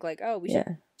don't think like, oh, we should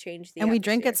Yeah. change the. And we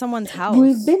drink at atmosphere. someone's house.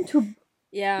 We've been to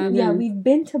Yeah. Mhm. yeah, we've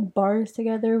been to bars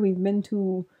together. We've been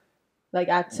to like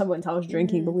at someone's house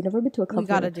drinking, but we've never been to a club. We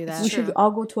gotta together. do that. We should True.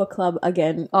 all go to a club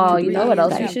again. Oh, to you do know what that.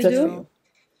 else we That's should just do? you.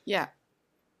 Yeah.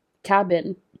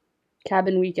 Cabin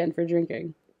weekend for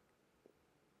drinking.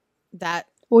 That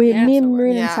Well, Yeah, me so and we're-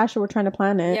 Marin Yeah. and Sasha were trying to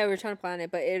plan it. Yeah, we were trying to plan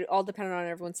it, but it all depended on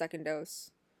everyone's second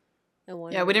dose. And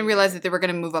when Yeah, we didn't realize that they were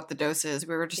going to move up the doses.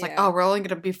 We were just like, Yeah. oh, we're only going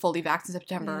to be fully vaxxed in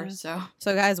September. Yeah. So,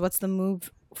 So, guys, what's the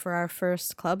move for our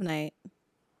first club night?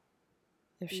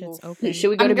 If shit's Oof. open. Should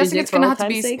we go I'm to guessing Music it's for gonna old have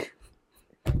to time's be- sake?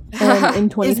 In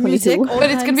 2022. old but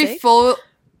it's going to be time's sake? full.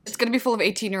 It's going to be full of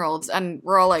 18-year-olds, and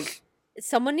we're all like,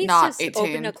 Someone needs Not to open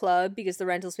 18. a club because the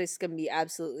rental space is going to be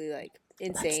absolutely like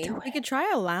insane. do We could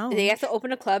try a lounge. They have to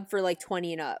open a club for like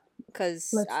 20 and up because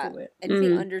Let's do it.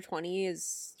 anything Mm. under 20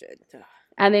 is.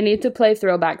 And they need to play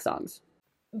throwback songs.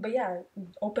 But yeah,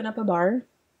 open up a bar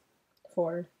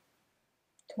for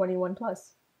 21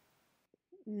 plus.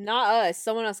 Not us.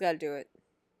 Someone else got to do it.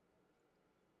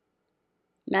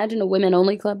 Imagine a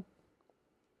women-only club.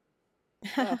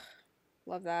 Ugh,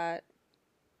 love that.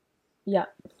 Yeah,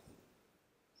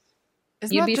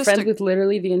 isn't You'd that be just friends a- with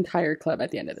literally the entire club at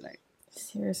the end of the night.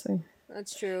 seriously.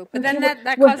 That's true. But Okay, then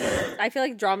that what- causes. I feel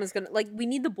like drama's gonna. Like, we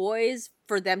need the boys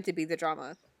for them to be the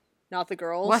drama, not the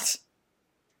girls. What?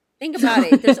 Think about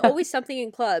it. There's always something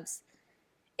in clubs.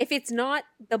 If it's not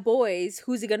the boys,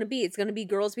 who's it gonna be? It's gonna be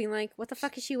girls being like, "What the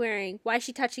fuck is she wearing? Why is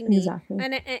she touching me?" Exactly.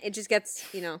 And it just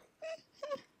gets, you know.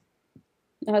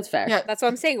 That's fair. Yeah. That's what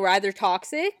I'm saying. We're either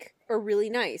toxic or really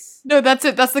nice. No, that's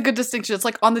it. That's the good distinction. It's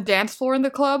like on the dance floor in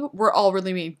the club, we're all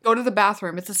really mean. Go to the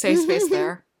bathroom. It's a safe space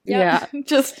there. Yeah.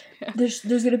 Just There's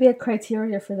gonna be a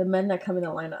criteria for the men that come in the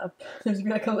lineup. There's gonna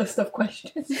be like a list of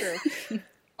questions. True.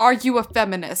 are you a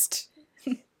feminist?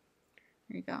 There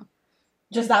you go.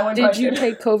 Just that one. Did you question.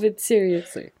 take COVID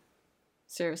seriously?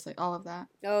 Seriously, all of that.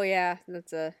 Oh yeah,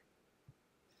 that's a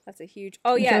huge.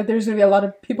 Oh I feel yeah. like there's gonna be a lot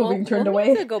of people We'll- being turned we'll away.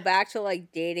 need to go back to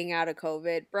like dating out of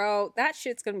COVID, bro. That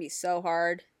shit's gonna be so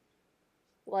hard.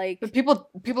 Like But people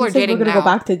He are said dating we're gonna now. go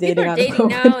back to people dating are out dating of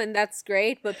COVID. now, and that's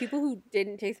great. But people who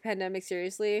didn't take the pandemic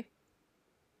seriously,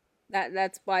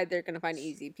 That's why they're gonna find it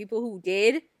easy. People who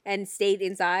did and stayed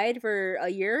inside for a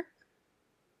year,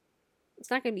 it's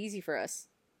not gonna be easy for us.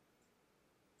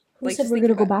 Who Like, said just we're think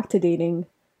gonna go about- back to dating?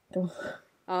 Don't-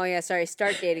 Oh yeah, sorry.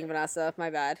 Start dating, Vanessa. My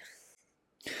bad.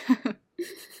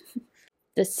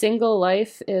 The single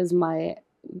life is my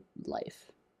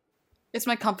life. It's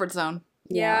my comfort zone.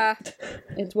 Yeah,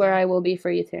 It's where I will be for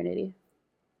eternity.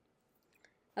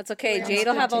 that's okay. Sounds Jade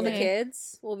will good have to all the me.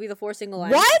 kids. We'll be the 4 single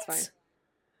lines. What? It's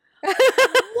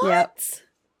What?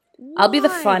 I'll be the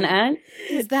fun Why aunt.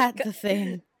 Is that the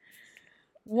thing?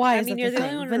 Why I is mean, that you're the the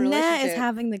only thing? one in a Vanette is relationship.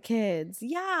 having the kids.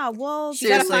 Yeah, well, She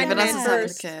gotta Seriously, find a man Vanessa's having the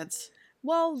first. kids.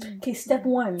 Well, Okay, step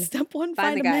one, step one,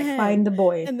 Find find the a guy. man. find the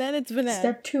boy. And then it's Vanette.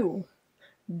 Step 2,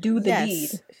 do the Yes.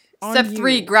 deed. On Step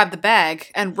 3, you. grab the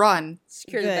bag and run.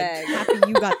 Secure Good. the bag. Happy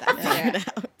you got that Yeah.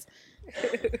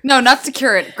 figured out. No, not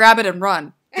secure it. Grab it and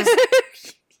run.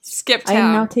 Just skip I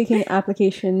am now town. taking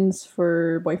applications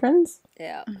for boyfriends.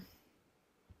 Yeah.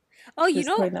 Oh, you Just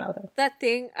know putting that out there. that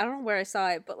thing? I don't know where I saw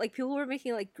it, but like people were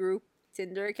making like group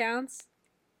Tinder accounts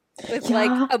with Yeah.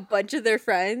 like a bunch of their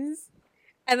friends,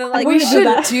 and then I like We wanna do should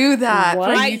that. do that for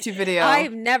a What? YouTube video.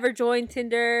 I've never joined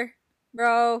Tinder,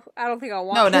 bro. I don't think I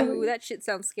want No, to. no. That shit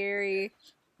sounds scary.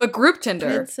 But group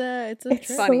Tinder. It's a It's trip.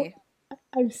 so- Funny.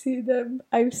 I've seen them.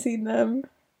 I've seen them.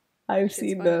 I've Shit's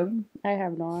seen funny. them. I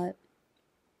have not.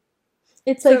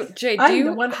 It's So, like Jay, do I'm you-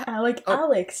 the one. I like Oh.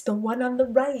 Alex, the one on the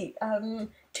right.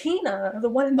 Tina, the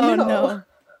one in the Oh, middle. no.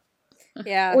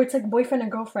 Yeah. Or it's like boyfriend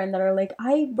and girlfriend that are like,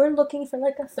 we're looking for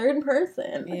like a third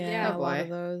person. Yeah, Yeah, a lot boy. of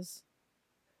those.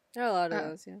 There are a lot of Uh,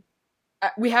 those. Yeah.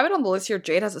 We have it on the list here.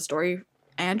 Jade has a story.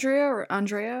 Andrea or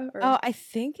Andrea? Or... Oh, I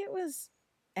think it was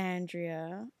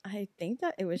Andrea. I think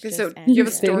that it was Okay, just so Andrea. you have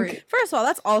a think? story. First of all,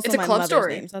 that's also It's a my club mother's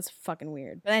story. name, so that's fucking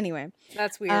weird. But anyway,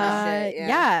 That's weird as shit. Yeah.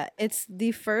 yeah, it's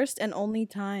the first and only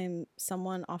time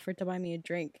someone offered to buy me a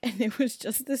drink, and it was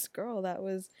just this girl that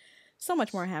was so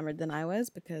much more hammered than I was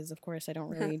because, of course, I don't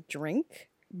really drink.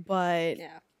 But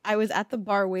Yeah. I was at the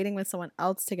bar waiting with someone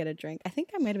else to get a drink. I think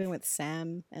I might have been with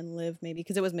Sam and Liv, maybe,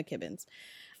 because it was McKibben's.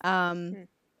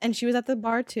 And she was at the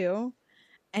bar too.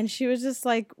 And she was just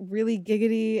like really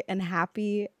giggity and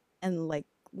happy and like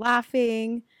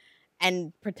laughing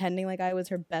and pretending like I was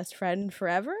her best friend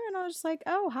forever. And I was just like,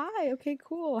 oh, hi. Okay,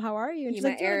 cool. How are you? And You she's met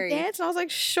like, do you want Ari. to dance? And I was like,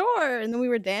 sure. And then we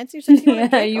were dancing. She's like, "You want a Yeah,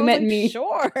 drink?" you I was met like, me.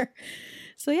 Sure.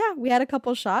 So yeah, we had a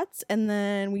couple shots and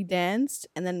then we danced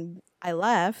and then I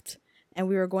left and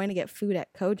we were going to get food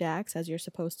at Kojak's as you're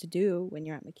supposed to do when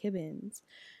you're at McKibben's.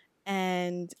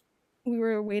 And we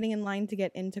were waiting in line to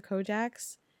get into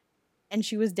Kojak's and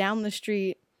she was down the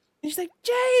street and she's like,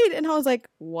 Jade. And I was like,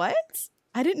 what?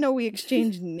 I didn't know we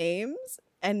exchanged names.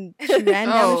 And she ran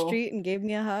down the Oh. street and gave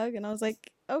me a hug. And I was like,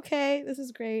 okay, this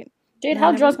is great. Jade, And I how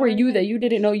never drunk saw were her you again. that you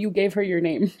didn't know you gave her your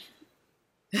name?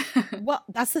 Well,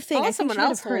 that's the thing. Unless I think someone she might have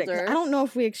else heard it. told 'cause her. I don't know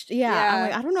if we yeah. I'm Yeah.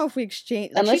 like, I don't know if we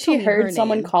exchanged. Like, Unless told she me her heard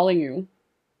someone name. calling you.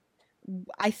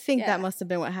 I think Yeah. that must have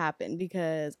been what happened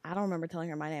because I don't remember telling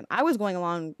her my name. I was going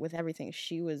along with everything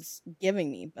she was giving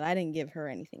me, but I didn't give her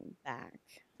anything back.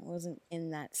 I wasn't in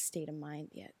that state of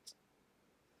mind yet.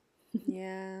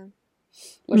 Yeah.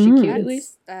 Was she Mm. cute at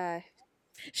least? That's,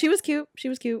 She was cute. She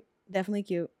was cute. Definitely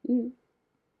cute. Mm.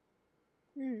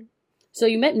 hmm. So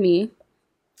you met me,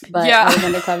 but Yeah. I was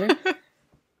undercover.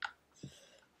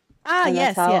 Ah, And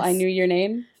yes, that's how yes. I knew your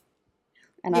name.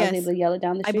 And I Yes. was able to yell it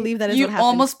down the I street. believe that is You what happened.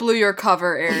 almost blew your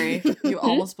cover, Ari. You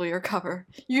almost blew your cover.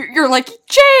 You're like,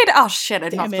 Jade! Oh shit, I'm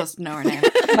not Damn it. supposed to know her name.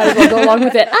 Might as well go along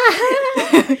with it.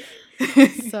 Ah!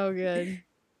 So good.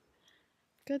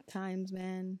 Good times,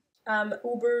 man.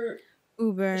 Uber.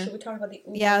 Uber. Should we talk about the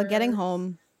Uber? Yeah, getting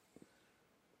home.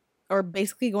 Or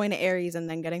basically going to Aries and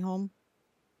then getting home.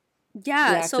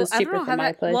 Yeah, Yeah, so 'cause it's I don't cheaper know for how my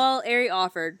that. place. Well, Ari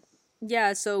offered.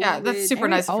 Yeah, so Yeah, we that's would- super Aries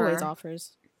nice of always her.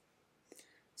 offers.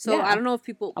 So Yeah. I don't know if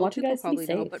people. I Well, want you people guys to be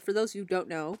probably know, safe. but for those who don't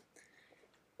know,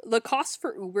 the cost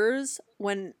for Ubers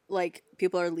when like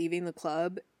people are leaving the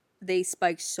club, they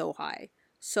spike so high.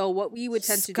 So what we would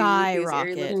tend to do because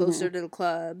Ari lived Skyrocket. closer to the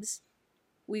clubs,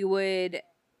 we would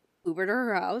Uber to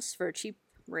her house for a cheap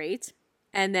rate,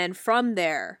 and then from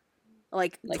there,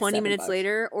 like Like 20 $7 minutes bucks.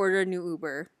 later, order a new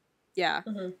Uber. Yeah,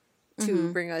 Mhm. to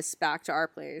Mhm. bring us back to our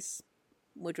place,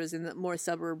 which was in the more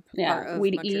suburb part Yeah, of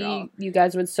we'd Montreal. eat. You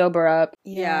guys would sober up.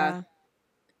 Yeah.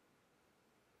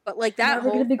 But like Now that we're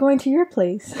whole gonna be going to your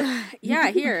place. yeah,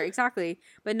 here exactly.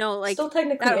 But no, like Still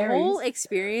technically that Aries. whole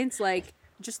experience, like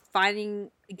just getting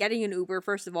an Uber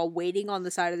first of all, waiting on the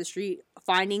side of the street,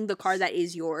 finding the car that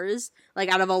is yours, like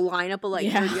out of a lineup of like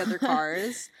Yeah. 30 other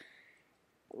cars.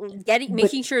 But-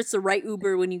 Making sure it's the right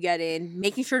Uber when you get in,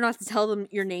 making sure not to tell them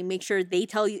your name, make sure they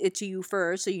tell it to you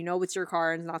first so you know it's your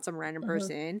car and not some random Mhm.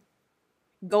 person.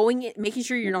 making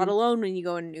sure you're not alone when you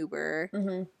go in an Uber.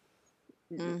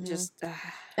 Mm-hmm. Just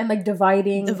And like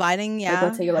dividing, yeah, like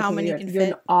let's say you're like, how hey, many you're, can you're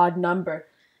fit. an odd number.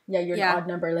 Yeah, you're Yeah. an odd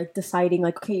number. Like deciding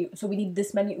like, okay, so we need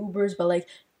this many Ubers, but like,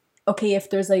 okay,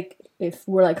 if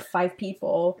we're like 5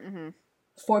 people,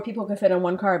 4 people can fit in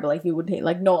one car, but like you would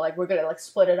like no, like we're gonna like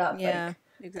split it up. Yeah, like,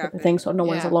 exactly. thing, so no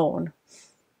one's Yeah. alone.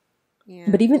 Yeah.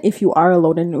 But even if you are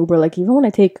alone in an Uber, like even when I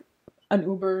take an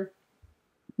Uber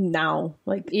now,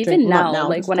 like Even not now,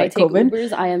 like just, when I take COVID,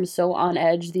 Ubers, I am so on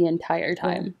edge the entire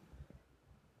time.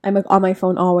 I'm like on my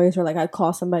phone always, or like I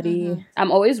call somebody.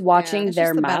 I'm always watching it's their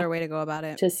just a map better way to go about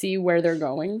it. to see where they're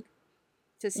going.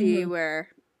 To see where.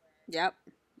 Yep.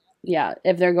 Yeah,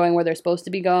 if they're going where they're supposed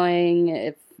to be going,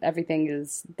 if everything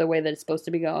is the way that it's supposed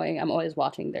to be going, I'm always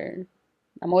watching That's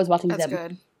them.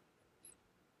 good.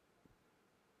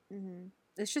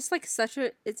 It's just like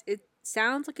it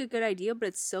sounds like a good idea, but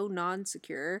it's so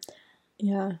non-secure.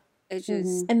 Yeah, It's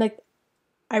just and like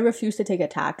I refuse to take a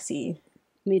taxi.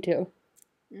 Me too.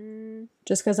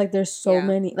 Just because like there's so Yeah.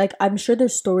 many, like I'm sure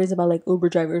there's stories about like Uber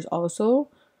drivers also,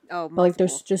 oh, but like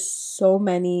there's multiple. just so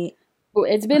many. Well,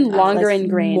 it's been Like, longer like,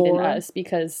 ingrained in more- us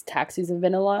because taxis have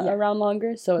been Yeah. around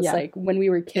longer. So it's Yeah. like when we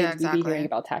were kids, we'd be exactly. hearing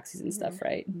about taxis and stuff,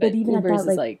 right? But even at Ubers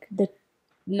that, is like, like the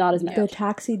not as much. the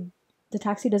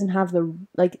taxi doesn't have the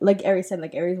like Ari said,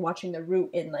 like Ari's watching the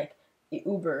route in like the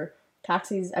Uber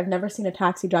taxis. I've never seen a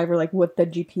taxi driver like with the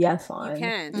GPS on. You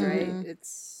can't, right?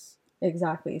 It's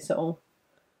Exactly. So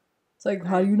it's like,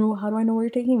 how do I know where you're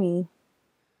taking me?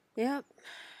 yep.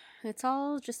 It's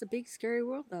all just a big scary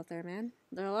world out there, man.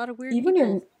 There are a lot of weird Even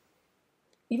people.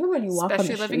 even when you walk on the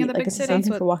Especially street, living in the like big it's the city. same That's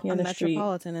thing what for walking on a the street.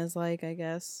 metropolitan is like, I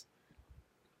guess.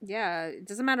 Yeah, it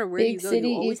doesn't matter where Big you go. city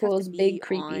You always have equals to be big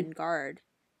creepy. on guard.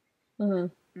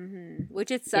 Mm-hmm.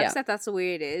 Which it sucks Yeah. that that's the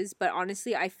way it is, but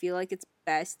honestly, I feel like it's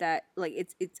best that like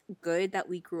it's good that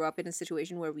we grew up in a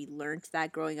situation where we learned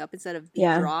that growing up instead of being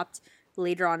Yeah. dropped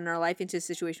later on in our life into a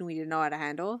situation we didn't know how to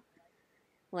handle.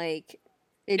 Like,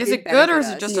 Is did it good or benefit is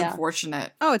it us. just Yeah.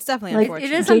 unfortunate? Oh, it's definitely Like,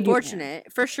 unfortunate. It is JD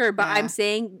unfortunate for sure, but Yeah. I'm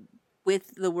saying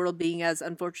with the world being as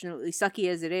unfortunately sucky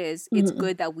as it is, it's Mhm.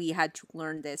 good that we had to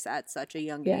learn this at such a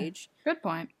young Yeah. age. Good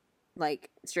point. Like,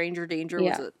 stranger danger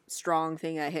Yeah. was a strong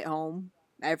thing that hit home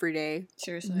every day.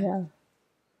 Seriously. Yeah.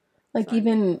 Like Fun.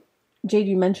 even Jade,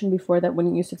 you mentioned before that when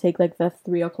you used to take like the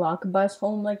 3 o'clock bus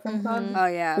home, like from club. Oh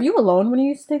yeah. Were you alone when you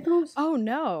used to take those? Oh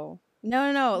no.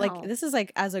 No. Like No. this is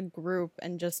like as a group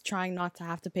and just trying not to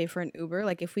have to pay for an Uber.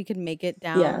 Like if we could make it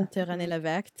down Yeah. to René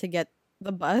Lévesque to get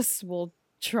the bus, we'll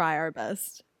try our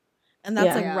best. And that's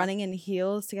Yeah. like Yeah. running in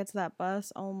heels to get to that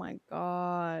bus. Oh my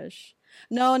gosh.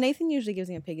 No, Nathan usually gives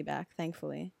me a piggyback,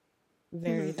 thankfully.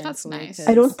 Very That's thankfully. nice. 'cause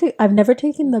I don't think I've never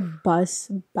taken the bus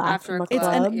back After from a a It's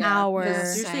club, an hour.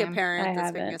 There's usually a Same. parent I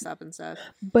that's picking haven't. us up and stuff.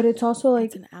 but it's also like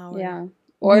It's an hour. Yeah.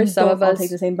 Or We some don't of all us take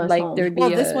the same bus like home. there'd be Well,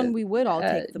 this a- one we would all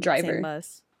a take the driver. same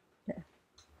bus.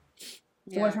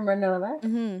 the one from René Lévesque.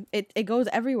 Mm-hmm. It goes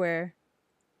everywhere.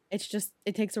 It's just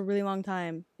it takes a really long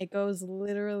time. It goes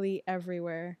literally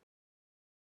everywhere.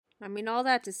 I mean, all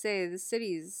that to say, the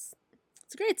city's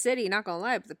it's a great city, not gonna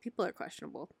lie, but the people are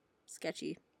questionable,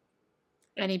 sketchy.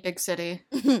 Any big city.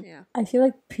 Yeah. I feel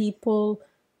like people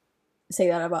say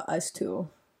that about us too,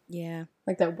 Yeah.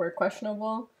 like that we're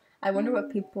questionable. I wonder what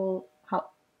people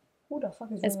who the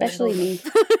fuck is doing especially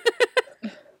that?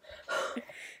 me.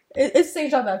 It's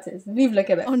Saint Jean Baptiste. Vive le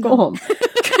Québec. Oh, Go no.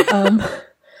 home.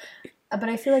 But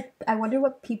I feel like I wonder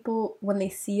what people when they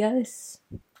see us.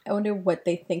 I wonder what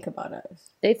they think about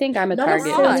us. They think I'm a Not target,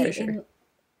 necessarily that's for sure.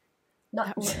 not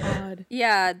That was odd.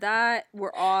 Yeah, that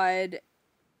we're odd.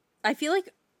 I feel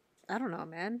like I don't know,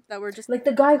 man. That we're just like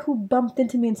the guy who bumped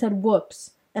into me and said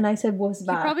 "whoops," and I said "whoops" he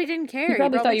back. probably didn't care.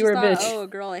 probably thought you just were a bitch. Oh, a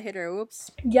girl, I hit her.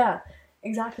 Whoops. Yeah,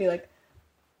 exactly. Like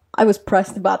I was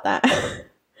pressed about that,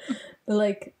 but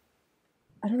like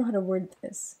I don't know how to word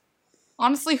this.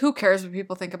 Honestly, who cares what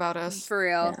people think about us? For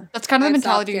real. Yeah. That's kind of the I've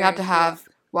stopped mentality you have to caring, have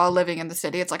while living in the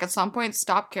city. It's like at some point,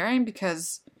 stop caring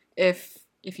because if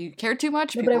you care too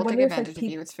much, No, but I people will take wonder if, like, advantage of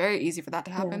you. It's very easy for that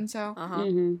to happen. So Uh huh.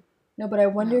 Mhm. No, but I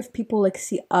wonder if people like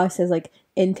see us as like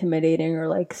intimidating or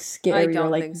like I scary or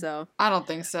don't like think so. I don't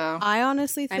think so. I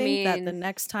honestly I think that the mean-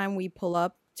 next time we pull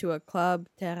up to a club,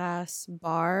 terrace,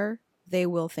 bar, they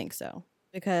will think so.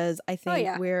 Because I think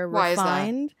yeah. we're Why is that?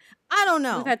 refined. I don't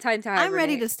know. We've had time to I'm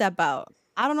ready to hibernate. step out.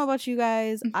 I don't know about you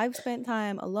guys. I've spent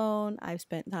time alone. I've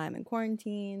spent time in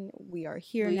quarantine. We are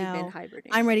here We've been now.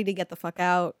 hibernating. I'm ready to get the fuck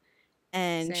out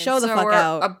and Same. show the So fuck we're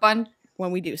out a bunch.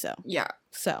 when we do so. Yeah,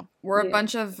 So, we're a Yeah.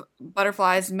 bunch of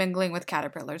butterflies mingling with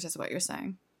caterpillars, is what you're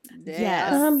saying.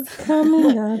 Yes. I'm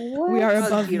coming up. We are That was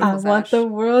above beautiful. I want the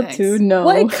world Thanks. to know.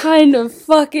 What kind of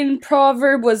fucking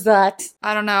proverb was that?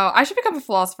 I don't know. I should become a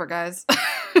philosopher, guys.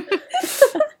 If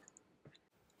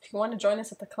you want to join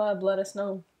us at the club, let us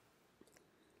know.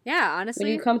 Yeah, When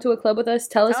honestly. you come to a club with us,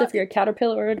 tell us Tell- if you're a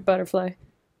caterpillar or a butterfly.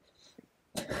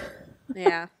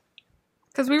 Yeah.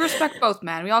 Because we respect both,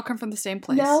 man. We all come from the same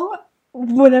place. Now,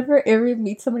 whenever Ari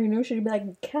meets somebody new, she'd be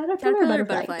like, caterpillar, Caterpillar, or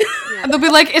butterfly? butterfly. And they'll be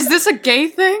like, is this a gay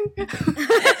thing?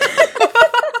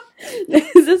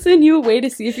 Is this a new way to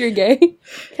see if you're gay?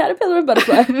 Caterpillar or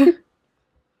butterfly?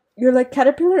 You're like,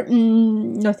 caterpillar?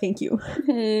 No, thank you.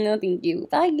 No, thank you.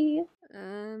 Bye.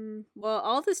 Well,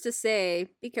 all this to say,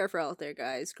 be careful out there,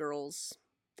 guys, girls,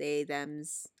 they,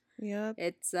 thems. Yep.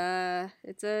 It's And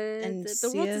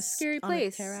the world's a scary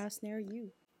place. On a terrace near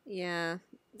you. Yeah,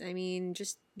 I mean,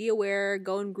 just be aware,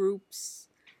 go in groups,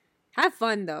 have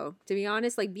fun though. To be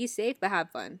honest, like be safe but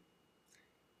have fun.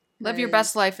 Live your 'Cause,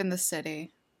 best life in the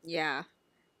city. Yeah,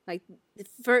 like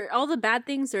for all the bad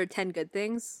things, there are 10 good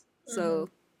things. So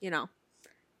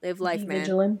live life, Be man.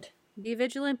 vigilant. Be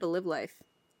vigilant, but live life.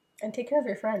 And take care of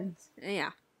your friends.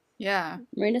 Yeah, Yeah.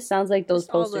 Marina sounds like those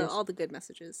just posters. all the good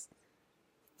messages.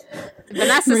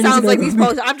 Vanessa Marina's sounds gonna like go these read-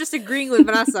 posters. I'm just agreeing with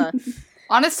Vanessa.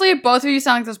 Honestly, both of you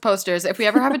sound like those posters. If we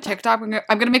ever have a TikTok,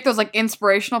 I'm gonna make those like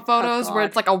inspirational photos where God.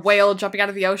 it's like a whale jumping out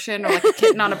of the ocean or like a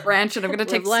kitten on a branch, and I'm gonna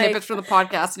take Live life. snippets from the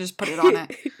podcast and just put it on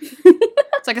it.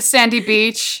 It's like a sandy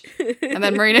beach, and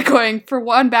then Marina going, for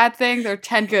one bad thing, there are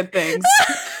 10 good things.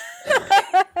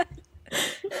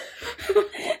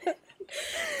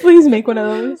 Please make one of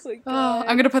those. my Oh, God.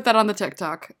 I'm gonna put that on the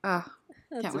TikTok. That's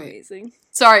can't wait. amazing.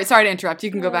 Sorry to interrupt.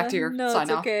 You can go back to your No, sign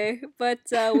it's off. okay. But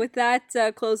with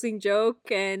that closing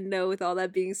joke and with all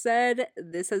that being said,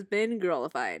 this has been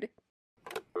Girlified.